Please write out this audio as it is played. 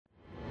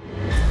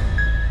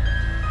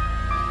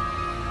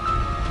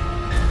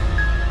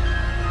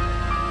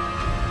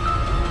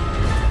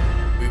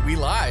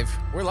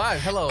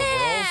live. Hello,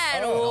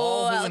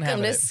 And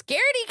welcome to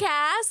Scaredy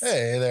Cast.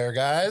 Hey there,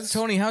 guys.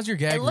 Tony, how's your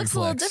gag It looks reflex? a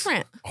little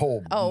different.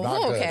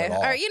 Not good okay. at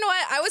All right. You know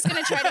what? I was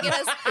gonna try to get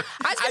us. I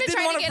was gonna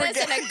try to get us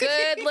in a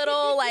good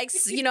little, like,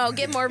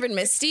 give Morbid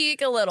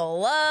Mystique a little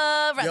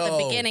love at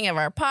the beginning of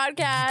our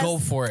podcast. Go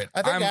for it.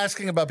 I think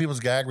asking about people's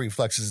gag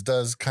reflexes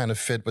does kind of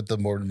fit with the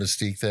Morbid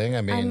Mystique thing.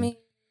 I mean,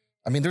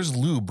 there's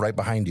lube right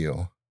behind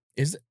you.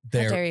 Is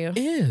there? How dare you?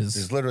 Is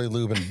There's literally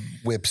lube and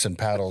whips and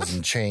paddles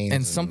and chains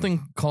and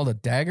something called a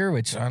dagger,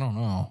 which I don't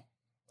know.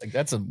 Like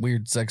that's a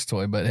weird sex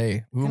toy, but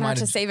hey, who am I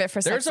to save it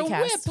for There's Sexy a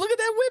Cast. whip. Look at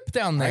that whip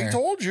down there. I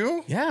told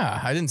you. Yeah,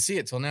 I didn't see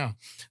it till now.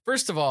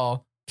 First of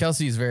all,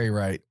 Kelsey is very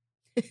right.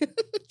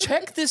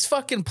 Check this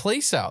fucking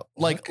place out.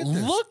 Like,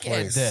 look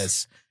at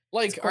this.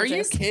 Like, are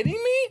you kidding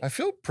me? I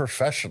feel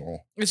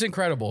professional. It's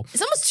incredible.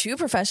 It's almost too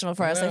professional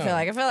for us. I feel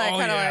like kind of like,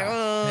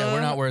 yeah,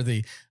 we're not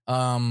worthy.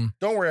 Don't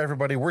worry,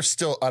 everybody. We're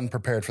still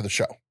unprepared for the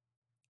show.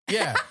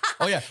 Yeah.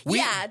 Oh yeah.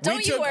 We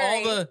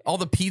took all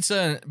the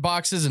pizza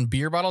boxes and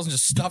beer bottles and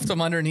just stuffed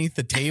them underneath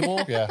the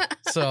table. Yeah.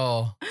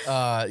 So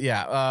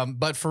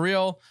but for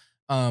real,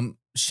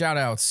 shout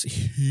outs,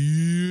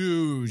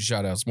 huge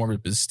shout outs.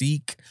 Morbid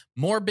Mystique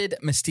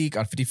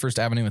on 51st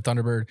Avenue in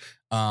Thunderbird.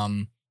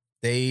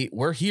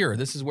 We're here.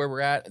 This is where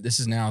we're at. This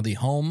is now the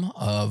home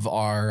of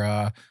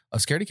our of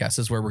Scaredy Cast.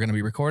 This is where we're gonna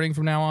be recording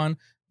from now on.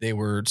 They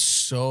were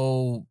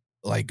so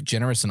like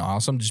generous and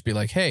awesome. Just be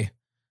like, hey,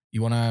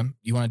 you wanna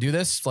do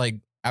this? Like,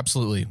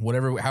 absolutely.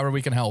 However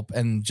we can help.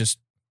 And just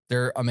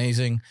they're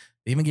amazing.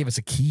 They even gave us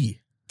a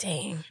key.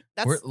 Dang.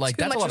 That's a lot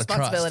of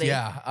trust.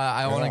 Yeah.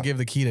 I want to give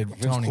the key to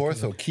Tony.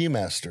 Cortho,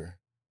 Keymaster.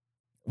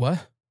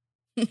 What?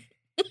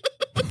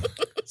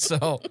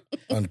 So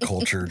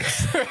uncultured.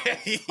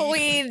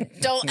 We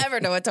don't ever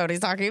know what Tony's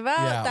talking about.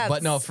 Yeah,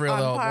 but no, for real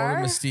though,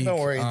 Morbid Mystique. Don't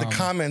worry, the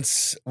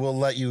comments will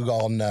let you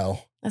all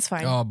know. That's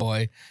fine. Oh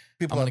boy,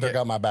 people out there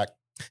got my back,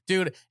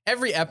 dude.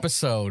 Every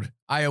episode,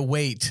 I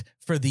await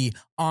for the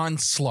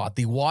onslaught,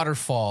 the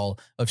waterfall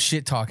of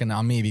shit talking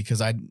on me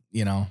because I'm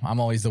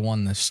always the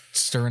one that's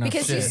stirring up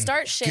shit. Because you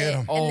start shit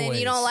and then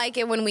you don't like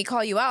it when we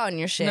call you out on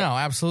your shit. No,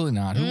 absolutely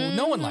not.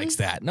 No one likes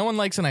that. No one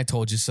likes an I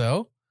told you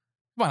so.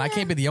 Come on, I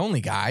can't be the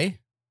only guy.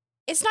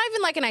 It's not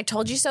even like an I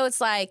told you so.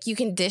 It's like you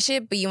can dish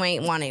it, but you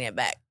ain't wanting it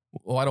back.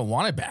 Well, I don't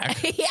want it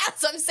back. Yeah,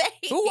 that's what I'm saying.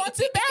 Who wants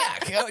it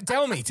back?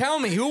 Tell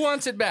me, who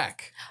wants it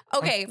back?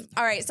 Okay,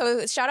 all right.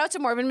 So shout out to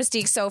Morbid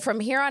Mystique. So from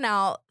here on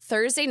out,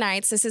 Thursday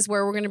nights, this is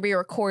where we're going to be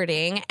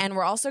recording. And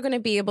we're also going to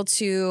be able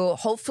to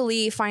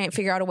hopefully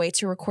figure out a way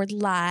to record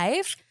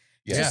live.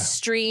 Yeah. To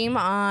stream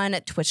on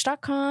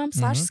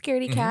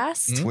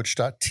twitch.com/scaredycast.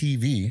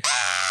 Twitch.tv.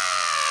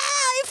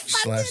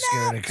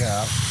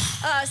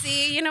 /scaredycast.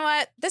 See, you know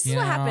what? This is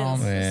what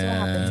happens. This is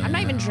what happens. I'm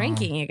not even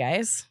drinking, you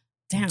guys.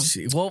 Damn.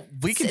 Well,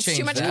 we can it's change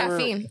too much that.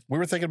 caffeine. We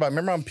were thinking about,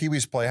 remember on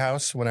Pee-wee's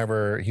Playhouse,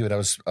 whenever he would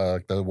have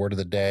the word of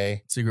the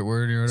day, secret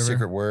word or whatever,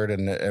 secret word,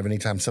 and every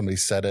time somebody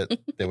said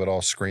it, they would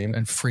all scream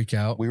and freak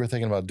out. We were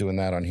thinking about doing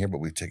that on here, but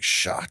we take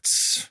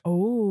shots.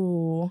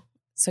 Oh,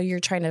 so you're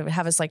trying to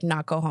have us like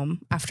not go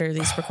home after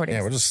these recordings?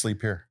 Yeah, we'll just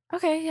sleep here.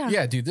 Okay, yeah.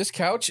 Yeah, dude, this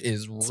couch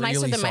is really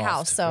nicer than soft. My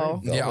house,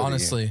 so yeah,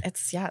 honestly,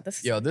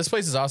 this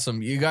place is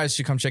awesome. You guys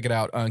should come check it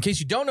out. In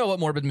case you don't know what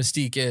Morbid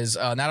Mystique is,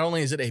 not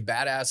only is it a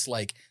badass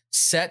like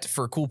set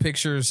for cool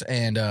pictures,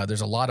 and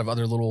there's a lot of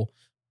other little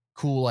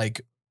cool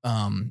like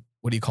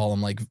what do you call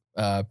them, like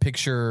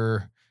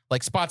picture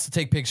like spots to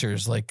take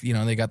pictures, like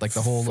they got like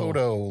the whole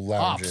photo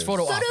lounges,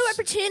 photo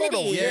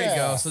opportunities. There you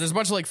go. So there's a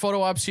bunch of like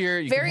photo ops here.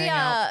 You very can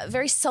hang out.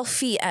 Very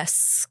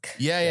selfie-esque.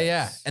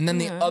 Yeah. And then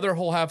the other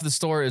whole half of the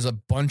store is a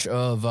bunch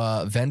of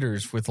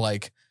vendors with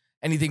like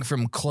anything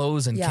from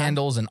clothes and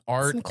candles and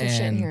art. Some cool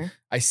shit in here.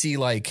 I see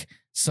like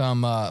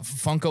some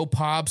Funko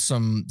Pops,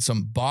 some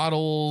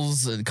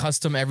bottles, and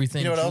custom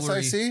everything. You know what jewelry.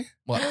 else I see?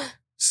 What?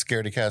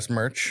 Scaredy Cast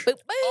merch.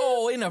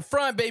 Oh, in the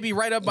front, baby,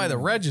 right up by the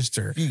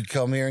register. You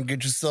come here and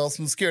get yourself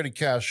some Scaredy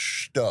Cast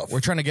stuff. We're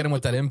trying to get them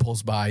with that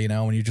impulse buy,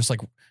 when you're just like,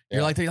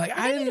 you're like,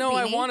 I didn't know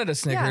I wanted a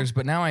Snickers,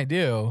 but now I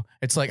do.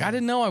 It's like, I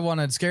didn't know I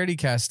wanted Scaredy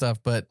Cast stuff,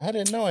 but I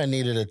didn't know I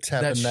needed a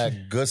tap in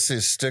that Gussie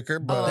sticker,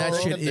 but that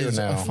shit is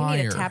a fire.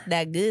 You need to tap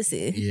that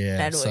Gussie.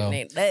 Yeah.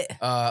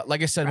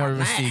 Like I said,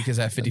 Morbid Mystique is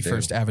at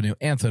 51st Avenue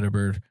and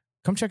Thunderbird.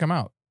 Come check them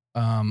out.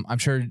 I'm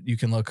sure you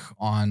can look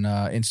on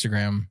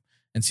Instagram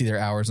and see their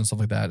hours and stuff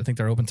like that. I think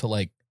they're open till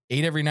like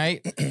 8 every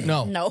night.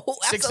 No,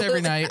 6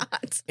 every night,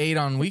 not. 8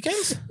 on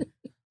weekends.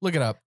 Look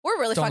it up. We're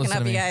really fucking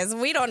up, you guys.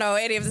 We don't know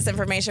any of this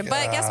information,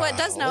 but guess what?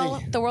 Does know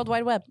the World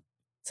Wide Web.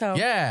 So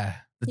yeah,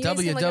 the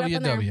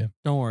www.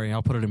 Don't worry,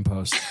 I'll put it in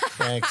post.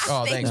 Thanks.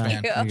 Oh, thanks,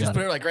 man. Just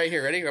put it like right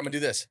here. Ready? I'm gonna do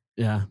this.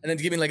 Yeah. And then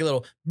give me like a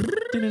little.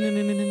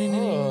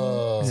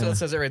 Oh. So it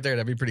says it right there.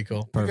 That'd be pretty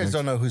cool. You guys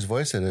don't know whose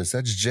voice it is.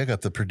 That's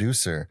Jacob, the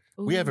producer.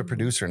 Ooh. We have a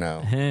producer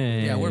now.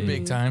 Hey. Yeah, we're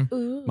big time.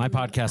 Ooh. My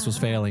podcast was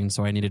failing,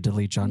 so I needed to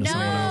leech onto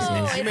someone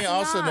else's. You may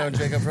also know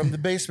Jacob from the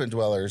Basement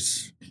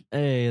Dwellers.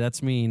 Hey,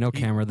 that's me. No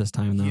camera this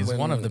time, though. He's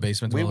one of the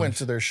Basement We Dwellers. went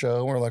to their show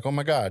and we're like, oh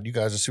my God, you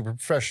guys are super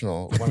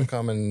professional. Want to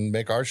come and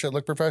make our shit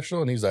look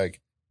professional? And he's like,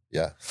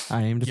 Yeah.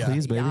 I aim to Yeah.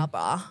 please, baby. Yeah,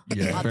 bro.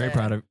 Yeah, I'll very do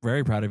proud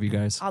it. of you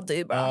guys. I'll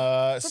do, bro.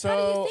 We're So proud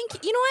of you. Thank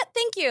you. You know what?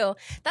 Thank you.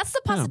 That's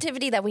the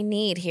positivity that we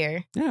need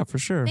here. Yeah, for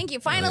sure. Thank you.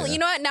 Finally, yeah. you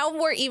know what? Now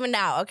we're evened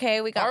out.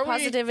 Okay, we got Are we?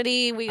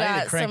 positivity. We I need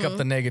got to crank some. up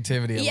the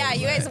negativity. a Yeah,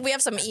 little you guys. bit. We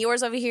have some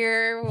Eeyores over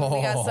here. We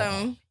got Oh.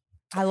 some.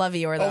 I love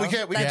Eeyore though. we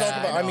can That's-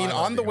 talk about. I no, mean, I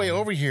love on the way Eeyore.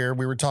 over here,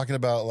 we were talking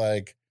about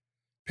like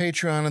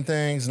Patreon and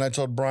things, and I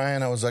told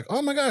Brian, I was like,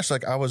 oh my gosh,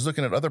 like I was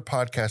looking at other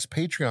podcast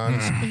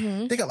Patreons.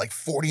 Mhm. They got like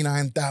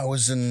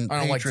 49,000 I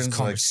don't like patrons. this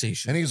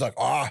conversation. and he's like,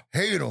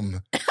 hate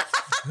them.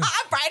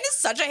 Brian is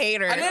such a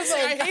hater. I didn't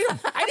say I hate him.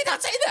 I did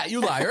not say that.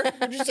 You liar.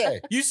 What'd you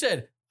say? You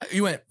said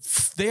you went.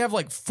 They have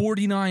like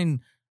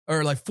 49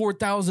 or like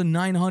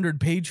 4,900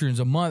 patrons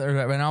a month, and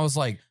I was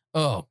like,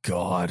 oh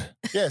god,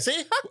 Yeah,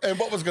 see? And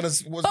what was gonna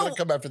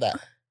come after that?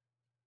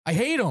 I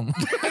hate them.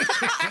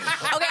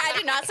 Okay, I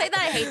did not say that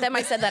I hate them.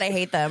 I said that I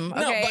hate them.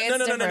 Okay, no,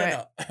 it's no.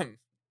 different.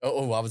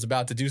 Oh, I was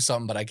about to do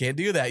something, but I can't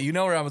do that. You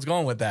know where I was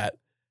going with that.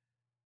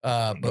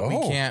 But we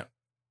Oh. can't.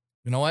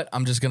 You know what?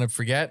 I'm just gonna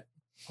forget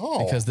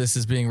Oh, because this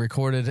is being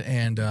recorded,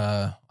 and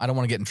I don't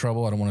want to get in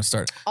trouble. I don't want to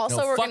start. Also,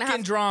 no we're fucking gonna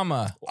have.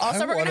 drama.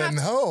 Also, we're I gonna want have to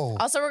to. know.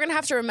 Also, we're gonna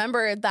have to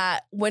remember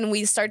that when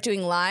we start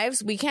doing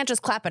lives, we can't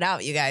just clap it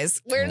out, you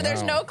guys.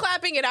 There's no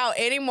clapping it out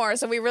anymore,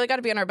 so we really got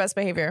to be on our best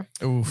behavior.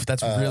 Oof,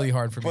 that's really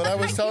hard for me. But to I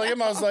do. was telling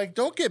him, I was like,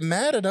 don't get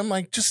mad at him.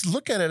 Like, just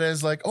look at it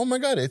as like, oh my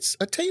God, it's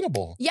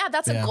attainable. Yeah,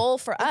 that's Yeah. a goal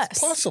for us. It's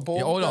possible.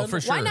 Yeah, oh no, then- for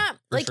sure. Why not?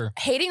 For Like sure.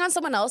 hating on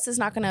someone else is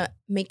not gonna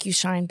make you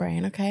shine,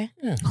 Brian. Okay.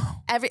 Yeah.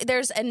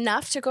 There's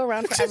enough to go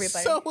around for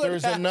everybody.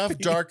 There's enough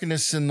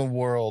darkness in the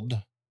world.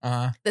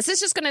 This is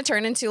just gonna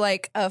turn into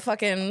like a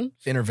fucking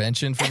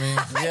Intervention for me.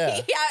 Yeah.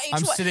 each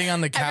I'm one- sitting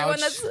on the everyone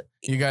couch. that's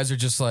You guys are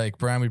just like,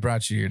 Brian, we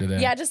brought you here today.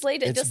 yeah, just lay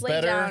It's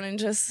better down and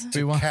just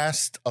We want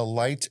Cast a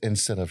light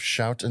instead of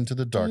shout into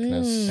the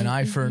darkness. Mm. an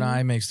eye for an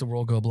eye makes the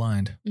world go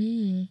blind.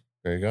 Mm.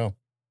 There you go.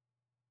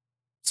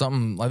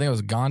 Something, I think it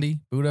was Gandhi,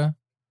 Buddha.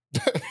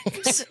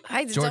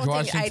 I George I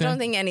Washington? don't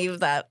think any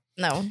of that.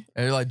 No.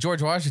 And like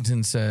George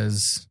Washington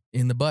says,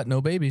 in the butt,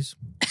 no babies.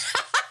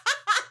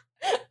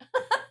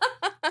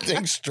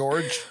 Thanks,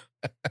 George.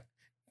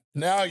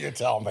 Now you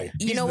tell me.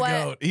 You He's know the what?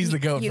 goat. He's the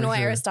goat You for know what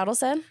sure. Aristotle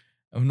said?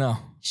 Oh, no.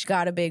 She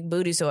got a big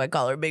booty, so I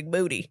call her Big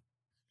Booty.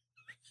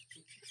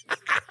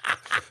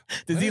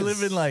 Did he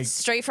live in like...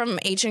 Straight from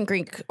ancient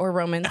Greek or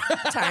Roman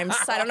times.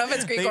 I don't know if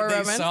it's Greek They, or they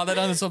Roman. saw that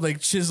on some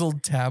like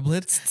chiseled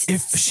tablet.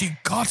 If she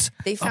got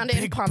They found a it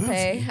in big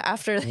Pompeii booty.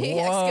 after they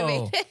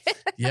Whoa. excavated.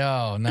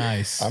 Yo,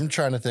 nice. I'm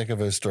trying to think of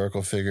a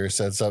historical figure who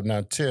said something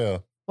now,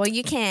 too. Well,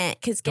 you can't,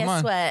 because Come guess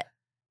on. what?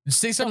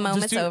 Say something.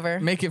 moment's Just over.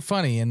 Make it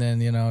funny, and then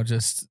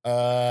just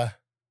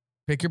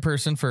pick your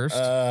person first.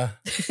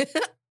 This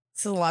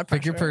is a lot of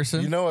pick your pressure.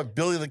 person. you know what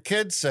Billy the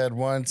Kid said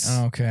once?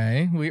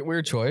 Okay,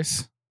 weird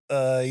choice.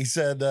 He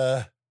said,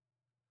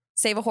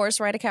 Save a horse,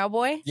 ride a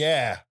cowboy?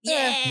 yeah.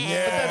 Yeah.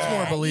 Yeah. But that's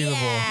more believable.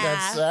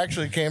 That's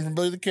actually came from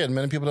Billy the Kid.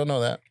 Many people don't know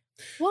that.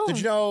 Whoa. Did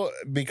you know,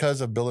 because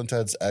of Bill and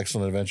Ted's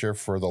Excellent Adventure,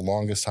 for the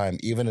longest time,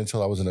 even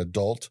until I was an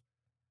adult,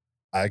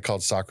 I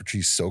called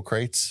Socrates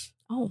Socrates.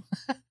 Oh.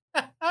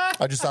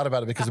 I just thought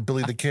about it because of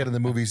Billy the Kid in the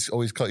movies.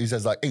 Always he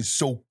says like, "Hey,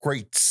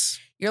 Socrates."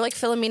 You're like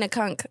Philomena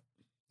Kunk.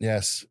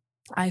 Yes.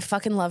 I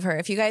fucking love her.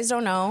 If you guys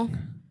don't know,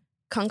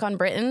 Kunk on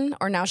Britain,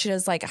 or now she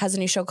does has a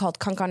new show called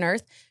Kunk on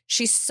Earth.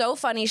 She's so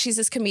funny. She's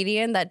this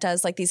comedian that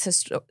does like these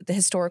the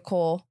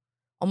historical,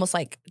 almost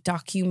like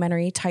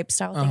documentary type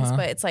style things, Uh-huh.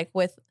 but it's like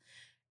with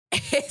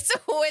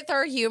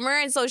her humor.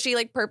 And so she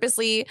like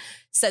purposely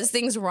says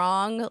things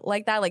wrong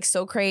like that, like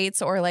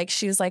Socrates, or like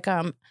she's like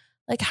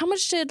how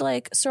much did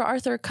like Sir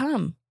Arthur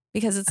come?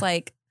 Because it's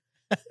like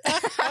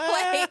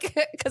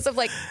because of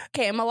like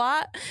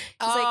Camelot. She's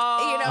like,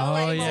 Oh,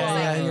 like,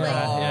 yeah, it's yeah,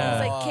 like,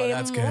 yeah. it's like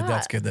that's good.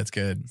 That's good. That's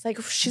good. It's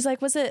like she's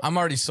like, was it? I'm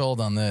already sold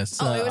on this.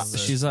 Oh, it was-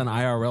 She's an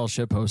IRL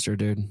shit poster,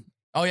 dude.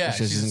 Oh yeah,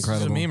 She's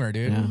incredible. She's a memer,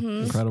 dude. Yeah,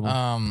 Mhm. incredible.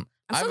 I'm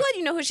so I've- glad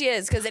you know who she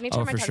is, because anytime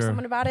Oh, I for talk to sure.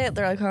 someone about it,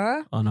 they're like,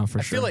 huh? Oh no, for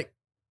I sure. feel like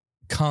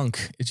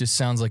Kunk. It just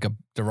sounds like a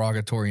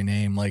derogatory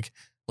name, like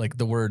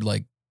the word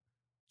like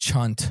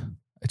chunt.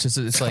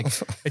 It's like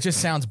it just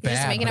sounds bad. You're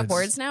just making but up it's-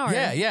 words now? Or?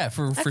 Yeah,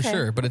 for Okay,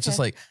 sure. But it's just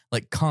like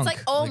Kunk. It's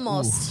like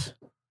almost.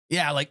 ooh.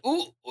 Yeah, like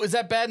ooh, is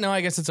that bad? No,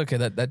 I guess it's okay.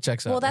 That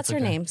checks out. Well, that's her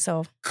okay. name.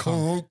 So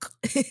Conk.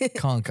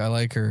 Kunk. I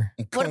like her.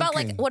 what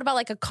about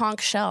like a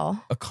conch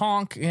shell? A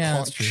conch. Yeah,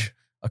 that's true. Conch.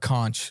 A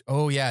conch.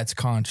 Oh yeah, it's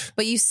conch.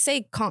 But you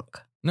say conch.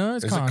 No,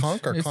 it's Is it conch.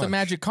 conch or It's the conch?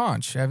 magic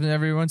conch. Haven't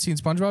everyone seen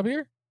SpongeBob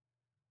here?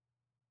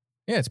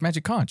 Yeah, it's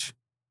magic conch.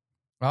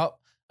 Well,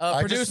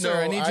 producer,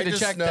 I need you to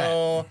check that.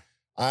 that.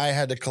 I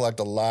had to collect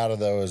a lot of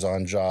those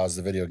on Jaws,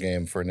 the video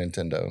game for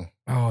Nintendo.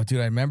 Oh,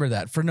 dude, I remember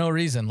that for no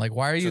reason. Like,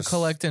 why are you Just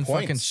collecting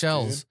points, fucking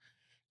shells? dude.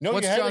 No,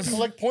 What's you had Jaws? to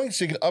collect points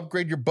so you can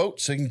upgrade your boat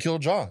so you can kill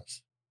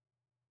Jaws.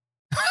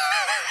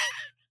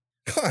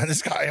 Come on,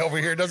 this guy over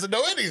here doesn't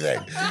know anything.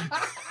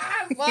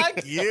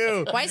 Fuck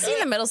you. Why is he in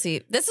the middle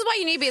seat? This is why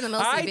you need to be in the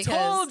middle seat. I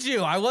because told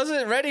you I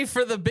wasn't ready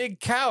for the big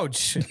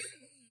couch.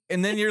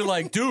 And then you're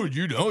like, dude,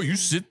 you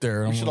sit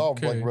there. We I'm should like, all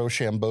okay. like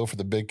Rochambeau for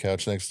the big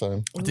couch next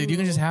time. Dude, you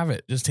can just have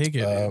it. Just take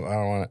it. I don't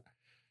want it.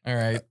 All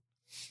right.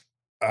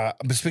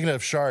 But speaking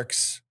of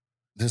sharks,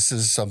 this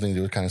is something to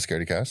do with kind of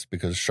scaredy cast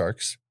because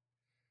sharks.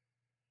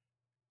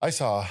 I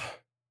saw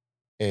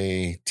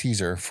a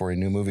teaser for a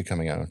new movie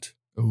coming out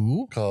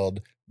Ooh.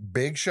 called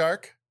Big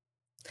Shark,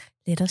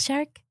 Little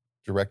Shark.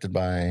 directed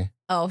by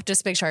Oh,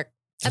 just Big Shark.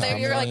 I thought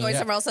you were like going Yeah.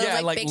 somewhere else. I was Yeah,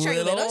 like, like Big Shark,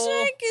 Little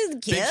Shark is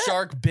cute. Big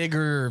shark,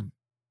 bigger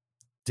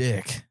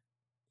dick.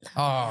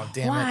 Oh,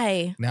 damn it.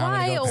 Why? Now Why I'm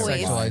going to go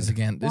always? sexualize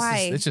again.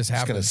 Why? It's just I'm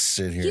just gonna happens.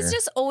 sit here. He's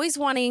just always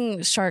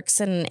wanting sharks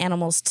and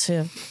animals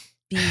to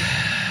be.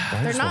 Why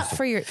They're are you not supposed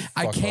for your.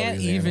 I Fuck all can't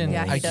these even. animals.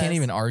 Yeah, he I can't does.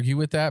 even argue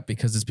with that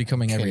because it's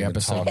becoming Can't every even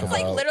episode. talk It's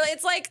like about literally.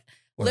 It's like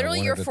what I literally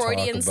wanted your to talk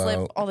Freudian slip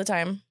about. all the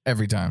time.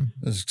 Every time.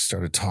 Just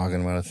started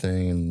talking about a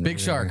thing and Big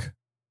shark.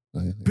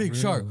 Like, Big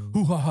shark.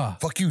 Hoo ha ha.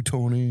 Fuck you,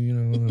 Tony. You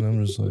know, and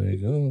I'm just like,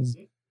 oh,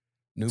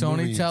 new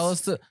Tony, movies tell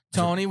us the.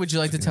 Tony, would you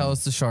like to tell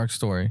us the shark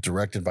story?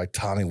 directed by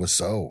Tommy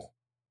Wiseau.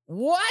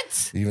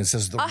 What? It even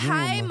says the Oh, room.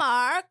 hi,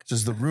 Mark.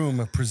 Says the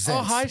room presents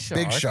Oh, hi,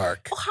 Big Shark.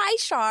 Shark. Oh, hi,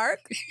 Shark.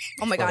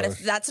 Oh my God, if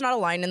that's not a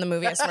line in the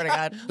movie, I swear to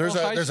God. There's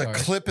Oh, hi, a Shark.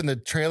 clip in the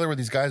trailer where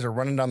these guys are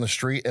running down the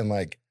street and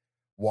like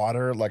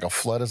water, like a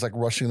flood is like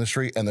rushing the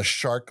street, and the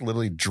shark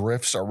literally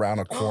drifts around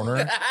a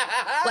corner.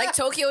 Like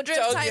Tokyo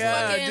Drift type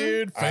yeah, fucking.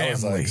 dude. I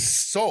was Family. like,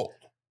 so.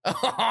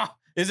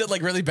 Is it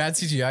like really bad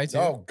CGI too?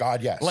 Oh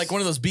God, yes. Like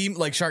one of those beam,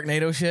 like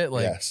Sharknado shit?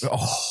 Like, Yes.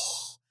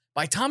 oh,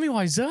 by Tommy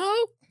Wiseau?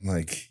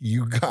 Like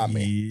you got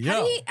me.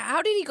 Yeah.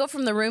 How did he go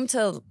from the room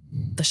to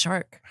the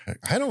shark?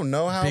 I don't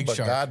know how, Big but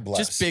shark. God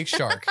bless. Just Big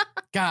Shark.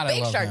 God, I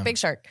Big love shark, him. big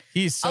shark.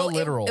 He's so it-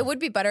 literal. It would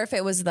be better if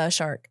it was the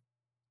shark.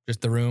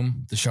 Just the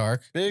room, the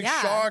shark. Big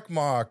Yeah. shark,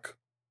 Mark.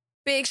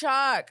 Big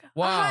shark.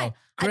 Wow. Oh, hi.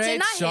 I Great did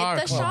not shark,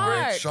 hit the Mark.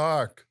 shark. Big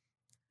shark.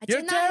 I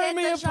You're did not tearing hit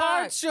me the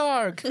apart,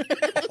 shark. shark.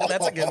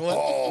 That's a good one.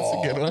 That's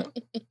a good one.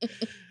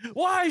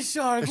 Why,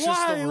 shark? It's Why?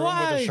 just the room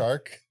Why? with a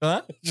shark.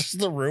 Huh? Just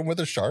the room with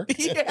a shark.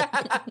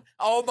 Yeah.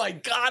 Oh my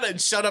God. And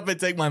shut up and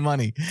take my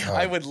money. God.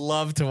 I would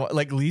love to.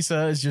 Like,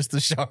 Lisa is just the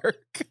shark.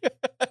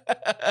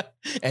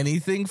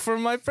 Anything for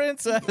my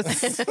princess.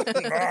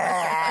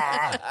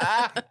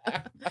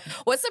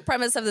 What's the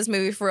premise of this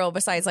movie for real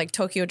besides like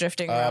Tokyo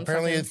drifting around?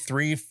 Apparently, fucking-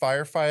 3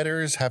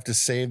 firefighters have to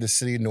save the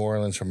city of New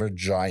Orleans from a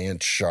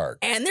giant shark.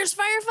 and there's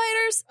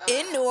firefighters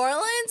in New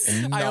Orleans?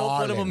 And I hope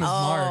one of them is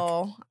Mark.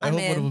 Oh, I I'm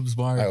hope one of in. them's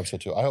I Mark. hope so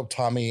too. I hope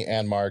Tommy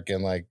and Mark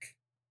and like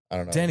I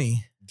don't know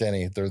Denny.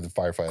 they're the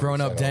firefighters.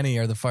 Grown I up know. Denny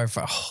are the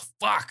firefighter. Oh,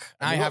 fuck.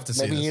 I have to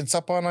see Maybe this. it's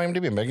up on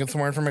IMDb. Maybe get some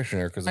more information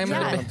here because it's IMDb.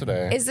 coming up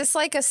today. Is this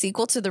like a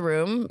sequel to The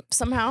Room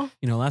somehow?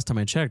 You know, last time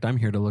I checked, I'm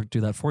here to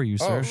do that for you,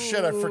 sir. Oh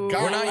shit! I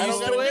forgot. We're I not don't used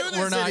gotta to do it. this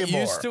We're not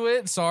anymore. used to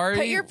it. Sorry.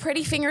 Put your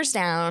pretty fingers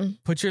down.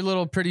 Put your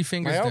little pretty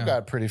fingers I don't down.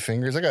 got pretty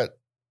fingers. I got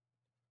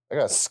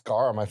a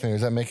scar on my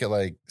fingers. Does that make it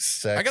like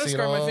sexy? I got a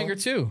scar at on my all? finger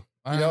too.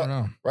 I You know- don't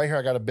know. Right here,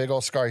 I got a big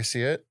old scar. You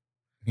see it?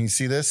 You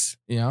see this?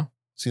 You know?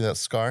 See that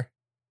scar?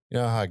 You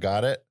know how I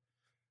got it?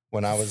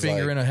 When I was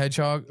Finger like, in a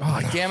hedgehog.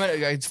 Oh, damn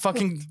it. I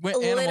fucking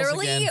went animals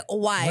Literally, again.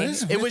 why? What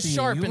is- It was with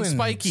sharp you and and-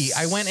 spiky.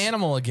 I went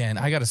animal again.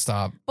 I got to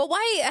stop. But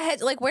why?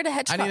 Like, where the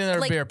hedgehog? I need another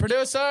like, beer.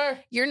 Producer.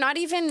 You're not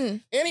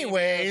even.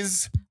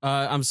 anyways,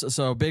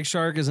 So Big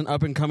Shark is an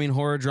up and coming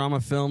horror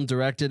drama film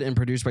directed and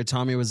produced by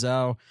Tommy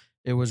Wiseau.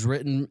 It was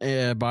written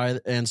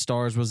by and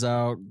stars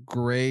Wiseau,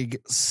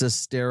 Greg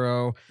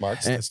Sestero,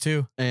 Mark's. That's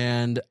two.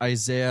 and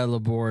Isaiah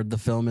Laborde. The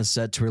film is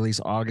set to release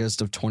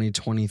August of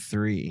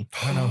 2023.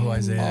 I don't know who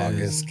Isaiah is.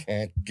 August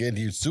can't get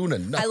you soon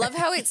enough. I love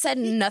how it said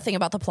nothing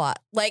about the plot.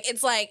 Like,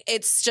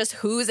 it's just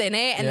who's in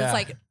it, and Yeah. it's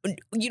like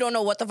you don't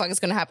know what the fuck is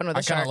going to happen with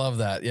I the kind shark. of love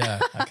that. Yeah.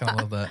 I kind of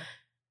love that.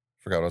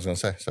 Forgot what I was gonna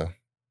say. So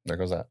there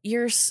goes that.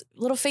 Your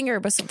little finger,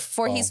 but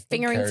before Oh, he's who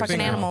fingering cares fucking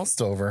now? animals.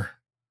 It's over.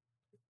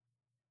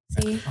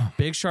 See?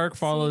 Big Shark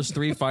follows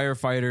 3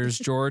 firefighters,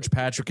 George,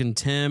 Patrick, and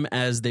Tim,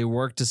 as they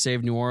work to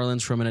save New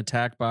Orleans from an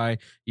attack by,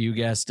 you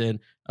guessed it,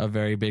 a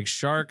very big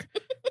shark.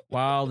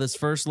 While this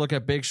first look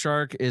at Big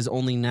Shark is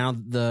only now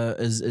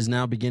is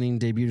now beginning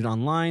debuted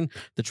online,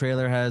 the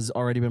trailer has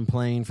already been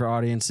playing for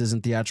audiences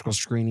in theatrical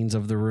screenings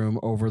of The Room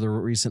over the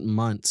recent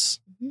months.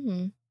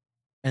 Hmm.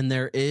 And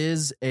there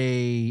is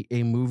a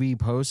movie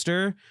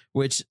poster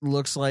which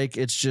looks like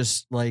it's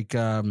just like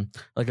a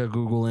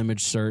Google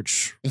image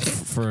search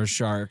for a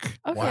shark.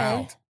 Okay.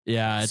 Wow.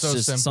 Yeah, it's So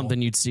just simple.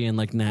 something you'd see in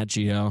like Nat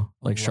Geo,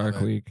 like Love Shark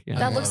it. Week. Yeah,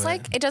 That I looks love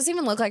like it doesn't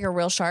even look like a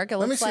real shark. It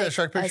Let me looks see like that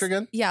shark picture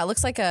again. Yeah, it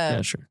looks like yeah,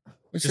 a sure.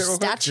 Let me see it Just real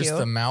quick. statue. Just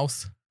the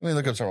mouth. Let me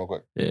look up something real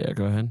quick. Yeah,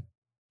 go ahead.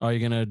 Oh, you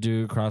gonna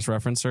do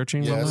cross-reference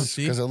searching? Yes,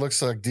 Sea? because it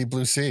looks like Deep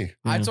Blue Sea.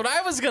 That's what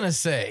I was going to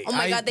say. Oh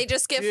my god, they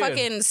just get dude.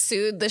 fucking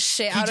sued the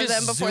shit He out of just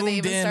them before they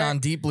zoomed even in start. on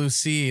Deep Blue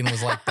Sea and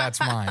was like, that's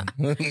mine.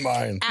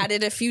 Mine.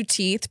 Added a few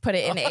teeth, put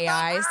it in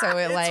AI, so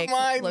it It's like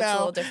mine looks now. a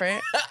little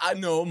different. I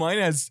know mine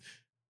has.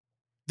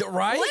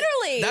 Right?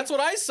 Literally. That's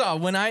what I saw.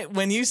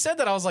 When you said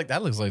that, I was like,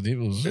 that looks like Deep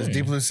Blue Sea. It's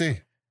Deep Blue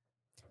Sea.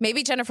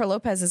 Maybe Jennifer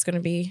Lopez is going to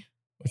be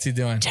What's he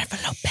doing? Jennifer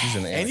Lopez. She's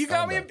an And you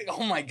got me. anaconda.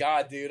 Oh my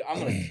god, dude! I'm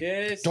gonna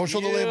kiss. Don't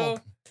show the you. label.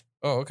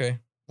 Oh, okay.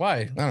 Why?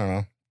 I don't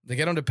know. They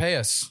get them to pay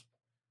us.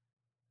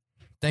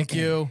 Thank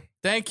you.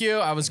 Thank you.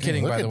 I was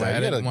kidding, Look by at the way. that. I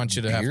You didn't got want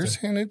you to have beers to.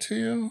 handed to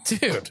you.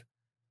 Dude,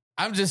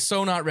 I'm just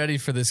so not ready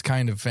for this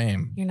kind of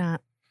fame. You're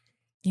not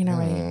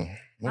ready.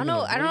 What I don't know.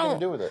 What are you gonna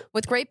do with it?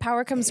 With great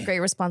power comes great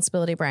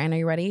responsibility, Brian. Are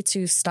you ready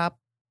to stop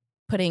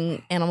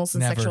putting animals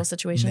in sexual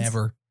situations?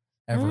 Never,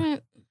 ever. All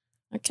right.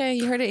 Okay,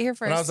 you heard it here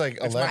first. When I was like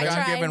It's my 11, I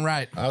tried. God-given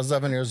right. I was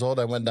 11 years old.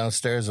 I went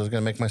downstairs. I was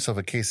going to make myself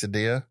a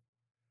quesadilla.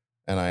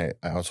 And I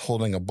was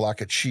holding a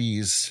block of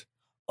cheese.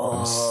 I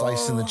was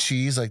slicing the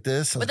cheese like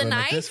this. I was With a going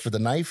like this knife? with a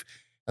knife.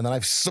 And then I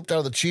slipped out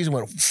of the cheese and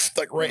went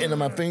like right into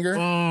my finger.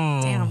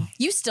 Damn.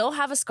 You still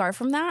have a scar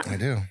from that? I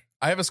do.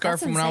 I have a scar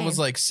That's from when I was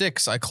insane. like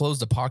 6. I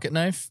closed a pocket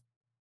knife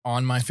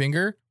on my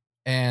finger,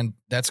 and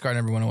that scar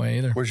never went away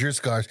either. Where's your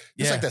scars?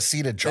 It's Yeah. like the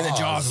seated jaws. And the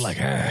jaws like,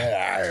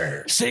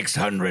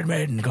 600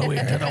 men go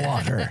into the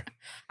water.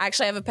 I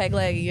actually have a peg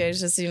leg. You guys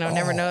just,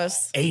 never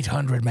notice.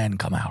 800 men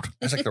come out.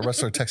 It's like the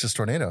wrestler Texas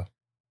Tornado.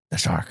 The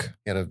shark,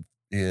 He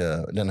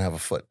didn't have a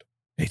foot.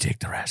 they take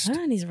the rest.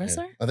 And he's a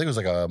wrestler? I think it was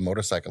like a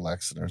motorcycle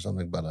accident or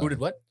something. But Who did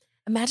what?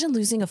 Imagine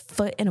losing a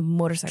foot in a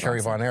motorcycle. Carrie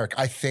accident. Von Erich.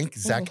 I think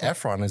Zach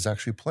Efron is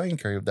actually playing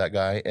that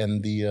guy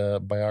in the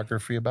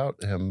biography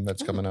about him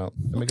that's coming out.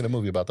 They're making a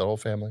movie about the whole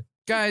family.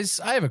 Guys,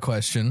 I have a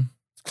question.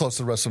 It's close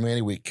to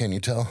WrestleMania week. Can you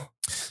tell?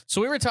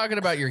 So we were talking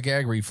about your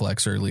gag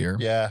reflex earlier.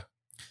 Yeah.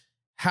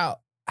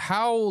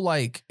 How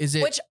like is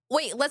it?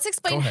 Wait, let's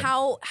explain Go ahead.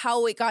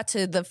 how it got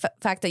to the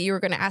fact that you were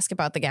going to ask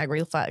about the gag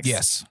reflex.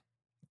 Yes.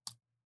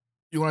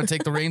 You want to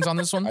take the reins on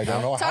this one? I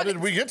don't know. How Talk- did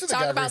we get to the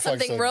Talk gag about reflex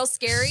something thing? real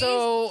scary.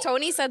 So-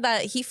 Tony said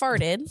that he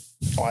farted.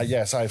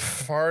 Yes, I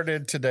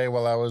farted today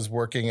while I was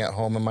working at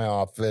home in my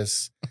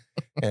office,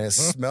 and it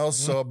smells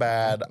so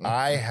bad.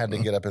 I had to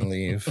get up and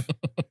leave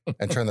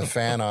and turn the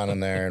fan on in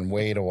there and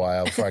wait a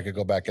while before I could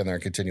go back in there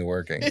and continue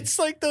working. It's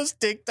like those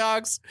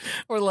TikToks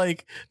where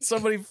like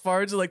somebody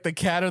farts and like the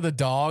cat or the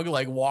dog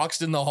like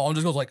walks in the hall and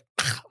just goes like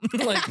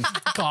like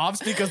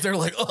coughs because they're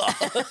like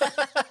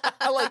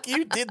like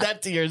you did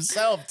that to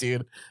yourself,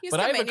 dude. He's But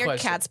I have come in, a your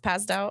question. cat's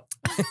passed out.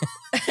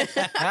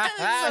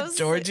 So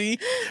Georgie,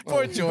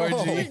 poor Oh, Georgie.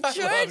 no. I love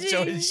Georgie.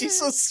 Georgie. She's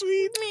so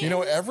sweet. You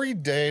know, every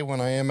day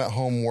when I am at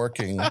home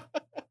working,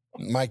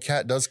 my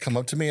cat does come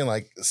up to me and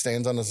like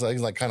stands on his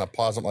legs, like kind of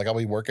paws. Like I'll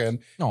be working and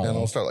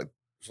I'll start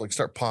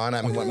start pawing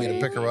at me, want me to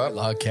pick her I up.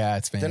 love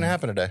cats, man. Didn't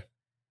happen today.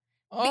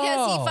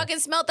 Because he fucking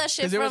smelt that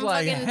shit 'Cause it from was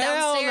like, fucking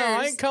hell downstairs.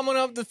 no, I ain't coming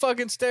up the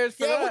fucking stairs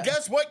for Yeah, well, that.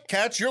 guess what,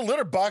 cats? Your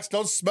litter box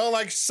don't smell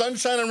like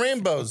sunshine and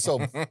rainbows. So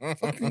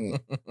fucking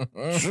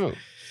true.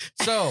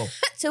 So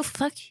So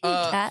fuck you,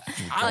 cat.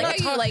 I'm Like not how you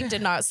talking- like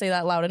did not say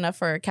that loud enough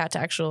for a cat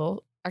to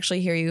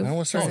actually hear you. I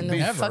was saying Doesn't know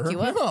never. fuck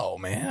you up. No,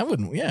 man, I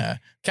wouldn't. Yeah,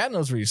 cat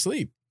knows where you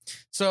sleep.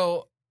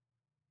 So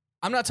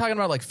I'm not talking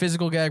about like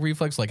physical gag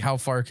reflex, like how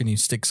far can you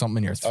stick something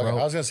in your Okay, throat?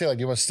 I was gonna say like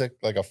you want to stick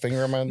like a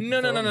finger in my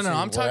No. throat and see I'm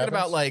what talking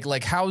about happens?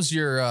 like how's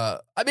your I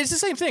mean it's the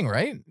same thing,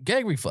 right?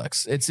 Gag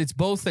reflex. It's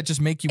both that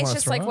just make you It's want to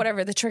just throw like up.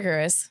 whatever the trigger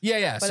is.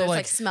 Yeah. Whether So it's like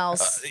like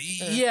smells.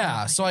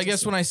 yeah. So I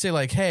guess when I say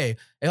like, hey,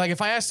 like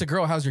if I ask a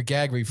girl how's your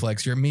gag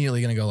reflex, you're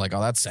immediately gonna go like,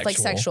 oh, that's It's sexual. like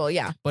sexual,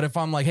 yeah. But if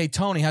I'm like, hey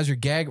Tony, how's your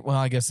gag? Well,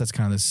 I guess that's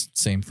kind of the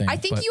same thing. I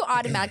think but- you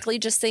automatically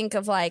just think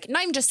of like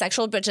not even just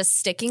sexual, but just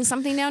sticking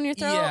something down your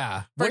throat.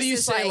 Yeah. What do you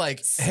versus, say? like,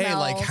 Like, hey,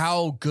 like smells.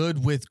 how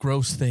good with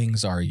gross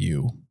things are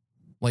you?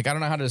 Like, I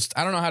don't know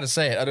how to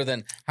say it other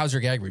than how's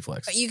your gag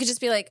reflex? You could just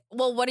be like,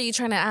 well, what are you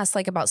trying to ask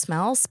like about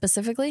smells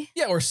specifically?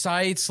 Yeah, or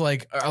sights.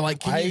 Like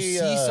can you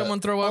see someone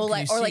throw up? Or Can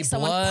like, you or see like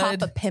someone blood?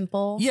 pop a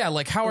pimple. Yeah,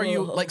 like how are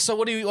you? Ugh. Like, so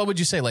what would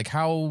you say? Like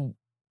how?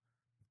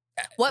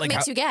 What like,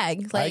 makes how- you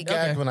gag? I Like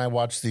gagged okay. when I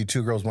watched the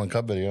 2 Girls 1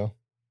 Cup video.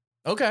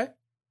 Okay,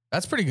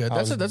 that's pretty good.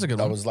 That's a good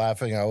I one. was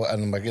laughing, and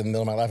I'm like in the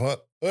middle of my laugh,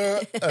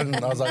 and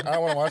I was like, I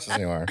don't want to watch this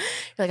anymore.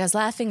 you're like I was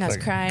laughing, I was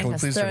Like, crying, Can I we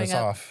was please turn throwing this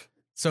up. off?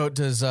 So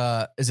does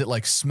is it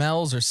like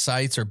smells or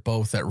sights or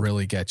both that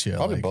really get you?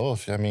 Probably Like,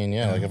 both. I mean,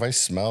 yeah, Yeah. like if I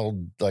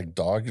smelled like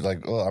dog,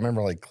 like I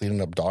remember like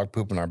cleaning up dog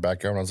poop in our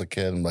backyard when I was a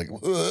kid, and like,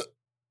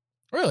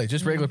 Really,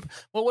 just regular. Mm.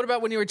 Well, what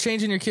about when you were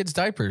changing your kids'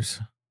 diapers?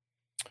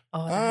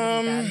 Oh, that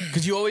would be bad.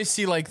 Because you always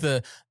see like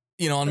the,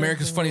 on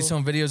America's Funniest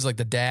Home Videos, like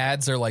the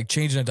dads are like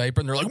changing a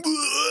diaper and they're like,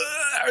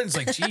 and it's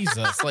like,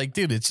 Jesus, like,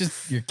 dude, it's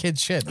just your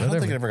kid's shit. I don't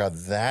think it Whatever. ever got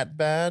that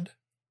bad.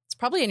 It's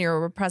probably in your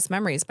repressed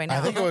memories by now.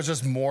 I think it was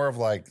just more of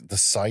like the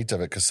sight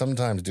of it, because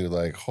sometimes, dude,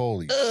 like,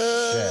 holy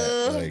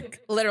shit, like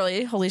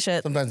literally, holy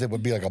shit. sometimes it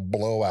would be like a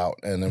blowout,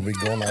 and then we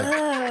go like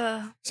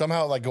Ugh.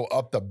 somehow like go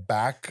up the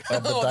back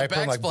of the Oh, the diaper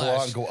and like blow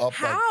out and go up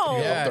How?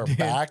 like Yeah, up their dude.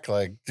 back,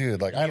 like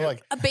dude, like I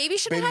like A baby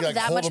shouldn't baby have like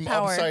that hold much them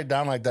power. upside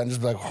down like that and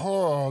just be like,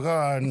 oh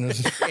god, and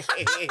it's-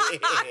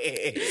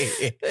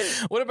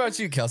 What about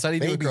you, Kels? How do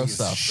you do with baby gross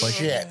stuff? Like,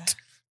 shit.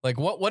 like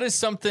what is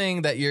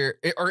something that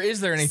or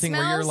is there anything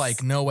where you're Smells-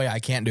 like, no way, I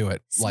can't do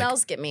it? Like,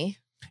 Smells get me.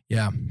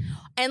 yeah.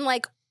 And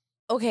like,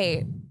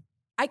 okay,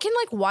 I can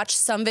like watch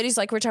some videos,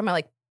 like we're talking about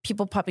like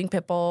people popping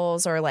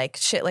pimples or like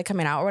shit like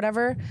coming out or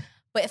whatever.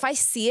 But if I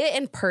see it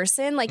in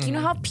person, like, you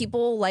know how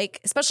people like,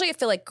 especially I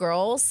feel like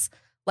girls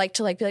like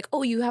to like be like,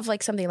 oh, you have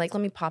like something, like,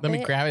 let me pop Let it.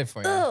 me grab it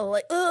for you. Oh,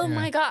 like, oh Yeah.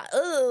 my God.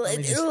 Oh, Let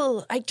me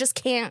just- I just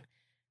can't.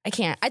 I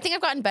can't. I think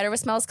I've gotten better with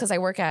smells because I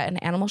work at an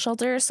animal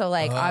shelter. So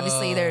like,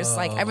 obviously there's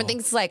like, Oh.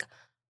 everything's like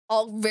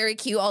all very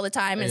cute all the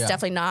time. It's Yeah.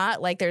 definitely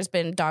not. Like there's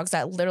been dogs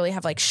that literally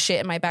have like shit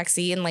in my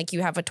backseat and like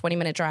you have a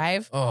 20-minute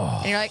drive. Oh,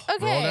 And you're like, roll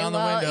okay, down the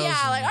well, windows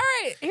yeah, like, and- all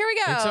right, here we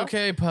go. It's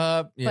okay,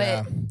 pup.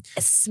 Yeah.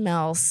 It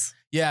smells.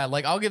 Yeah,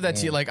 like I'll give that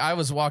to you. Mm. Like I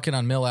was walking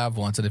on Mill Ave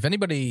once, and if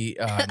anybody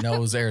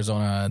knows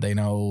Arizona, they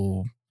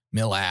know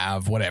Mill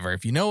Ave, whatever.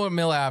 If you know what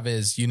Mill Ave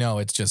is, you know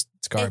it's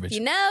garbage. If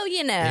you know,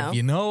 you know. If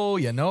you know,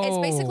 you know.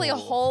 It's basically a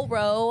whole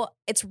row.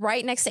 It's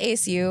right next to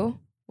ASU,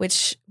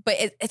 but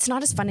it's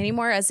not as fun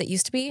anymore as it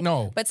used to be.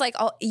 No. But it's like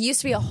it used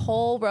to be a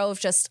whole row of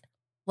just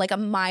like a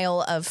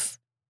mile of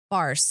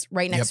bars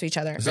right next Yep. to each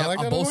other. Is that like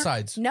on that both anymore?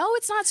 sides. No,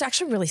 it's not. It's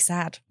actually really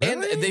sad. And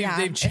Really? Yeah,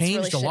 they've it's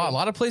changed really a lot. shitty. A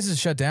lot of places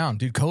shut down.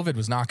 Dude, COVID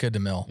was not good to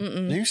Mill. It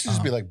Mm-mm. used to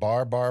just be like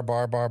bar,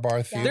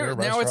 theater,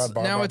 Now restaurant,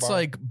 bar, now bar, it's bar.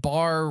 like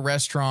bar,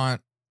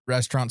 restaurant,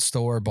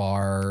 store,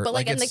 bar. But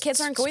like, and the it's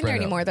kids aren't going there spread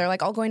out. anymore. They're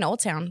like all going to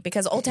Old Town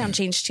because Old Town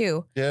changed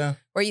too. yeah.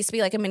 Where it used to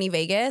be like a mini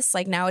Vegas.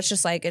 Like now it's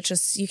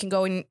just you can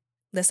go in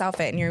this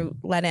outfit and you're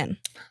let in.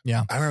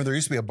 I remember there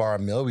used to be a bar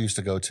in Mill we used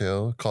to go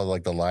to called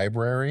like the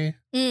Library,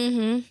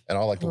 Mm-hmm. and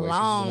all like the waitresses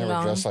Long, in there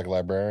were dressed like Oh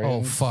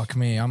librarians. fuck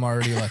me! I'm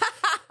already like,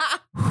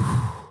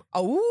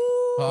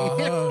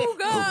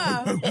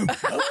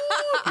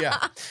 yeah,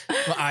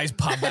 my eyes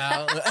pop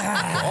out.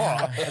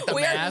 At the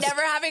We are mask.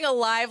 never having a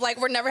live, like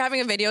we're never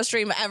having a video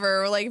stream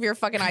ever. Like if your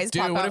fucking eyes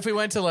Dude, pop what out. if we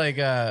went to like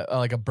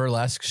a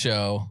burlesque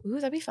show? Ooh,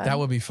 that'd be fun. That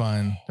would be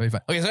fun. That'd be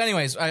fun. Okay, so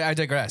anyways, I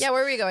digress. Yeah,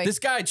 where were we going? This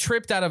guy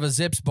tripped out of a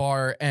Zips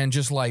bar and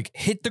just like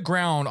hit the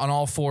ground on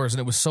all fours, and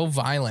it was so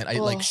violent. I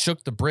like Ugh.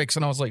 shook the bricks,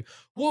 and I was like,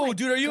 "Whoa, my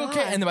dude, are you okay?"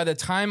 God. And then by the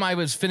time I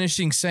was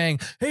finishing saying,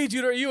 "Hey,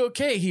 dude, are you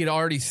okay?" he had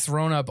already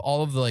thrown up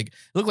all of the like, it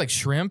looked like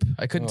shrimp.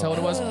 I couldn't tell what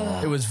it was.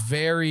 Ugh. It was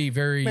very,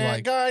 very Man,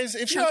 like, guys,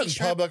 if you're out chunky in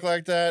shrimp. public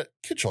like that,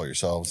 control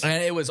yourselves.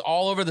 and it was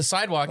all over the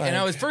sidewalk. And I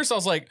Like- was first, I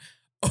was like,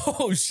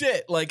 "Oh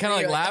shit!" Like kind of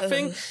like You're like,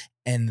 laughing, ugh.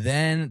 and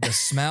then the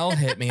smell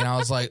hit me, and I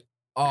was like.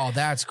 Oh,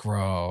 that's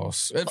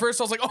gross. At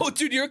first, I was like, "Oh,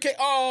 dude, you're okay."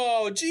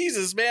 Oh,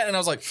 Jesus, man, and I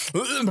was like,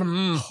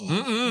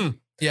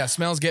 "Yeah,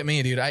 smells get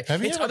me, dude." Have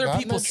you It's ever other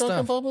gotten people's that drunk in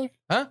stuff. public?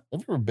 Huh? Have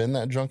you ever been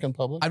that drunk in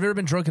public? I've never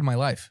been drunk in my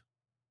life,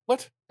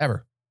 What?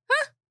 ever.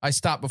 I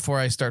stop before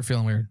I start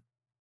feeling weird.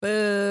 I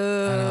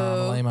know, I'm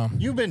a Boo. lame-o.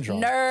 You've been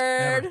drunk.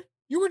 Nerd. Never.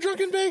 You were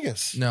drunk in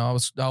Vegas. No,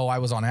 I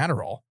was on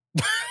Adderall.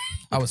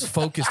 I was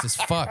focused as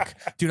fuck,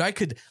 dude. I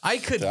could I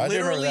didn't know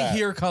literally that.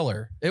 hear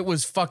color. It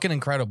was fucking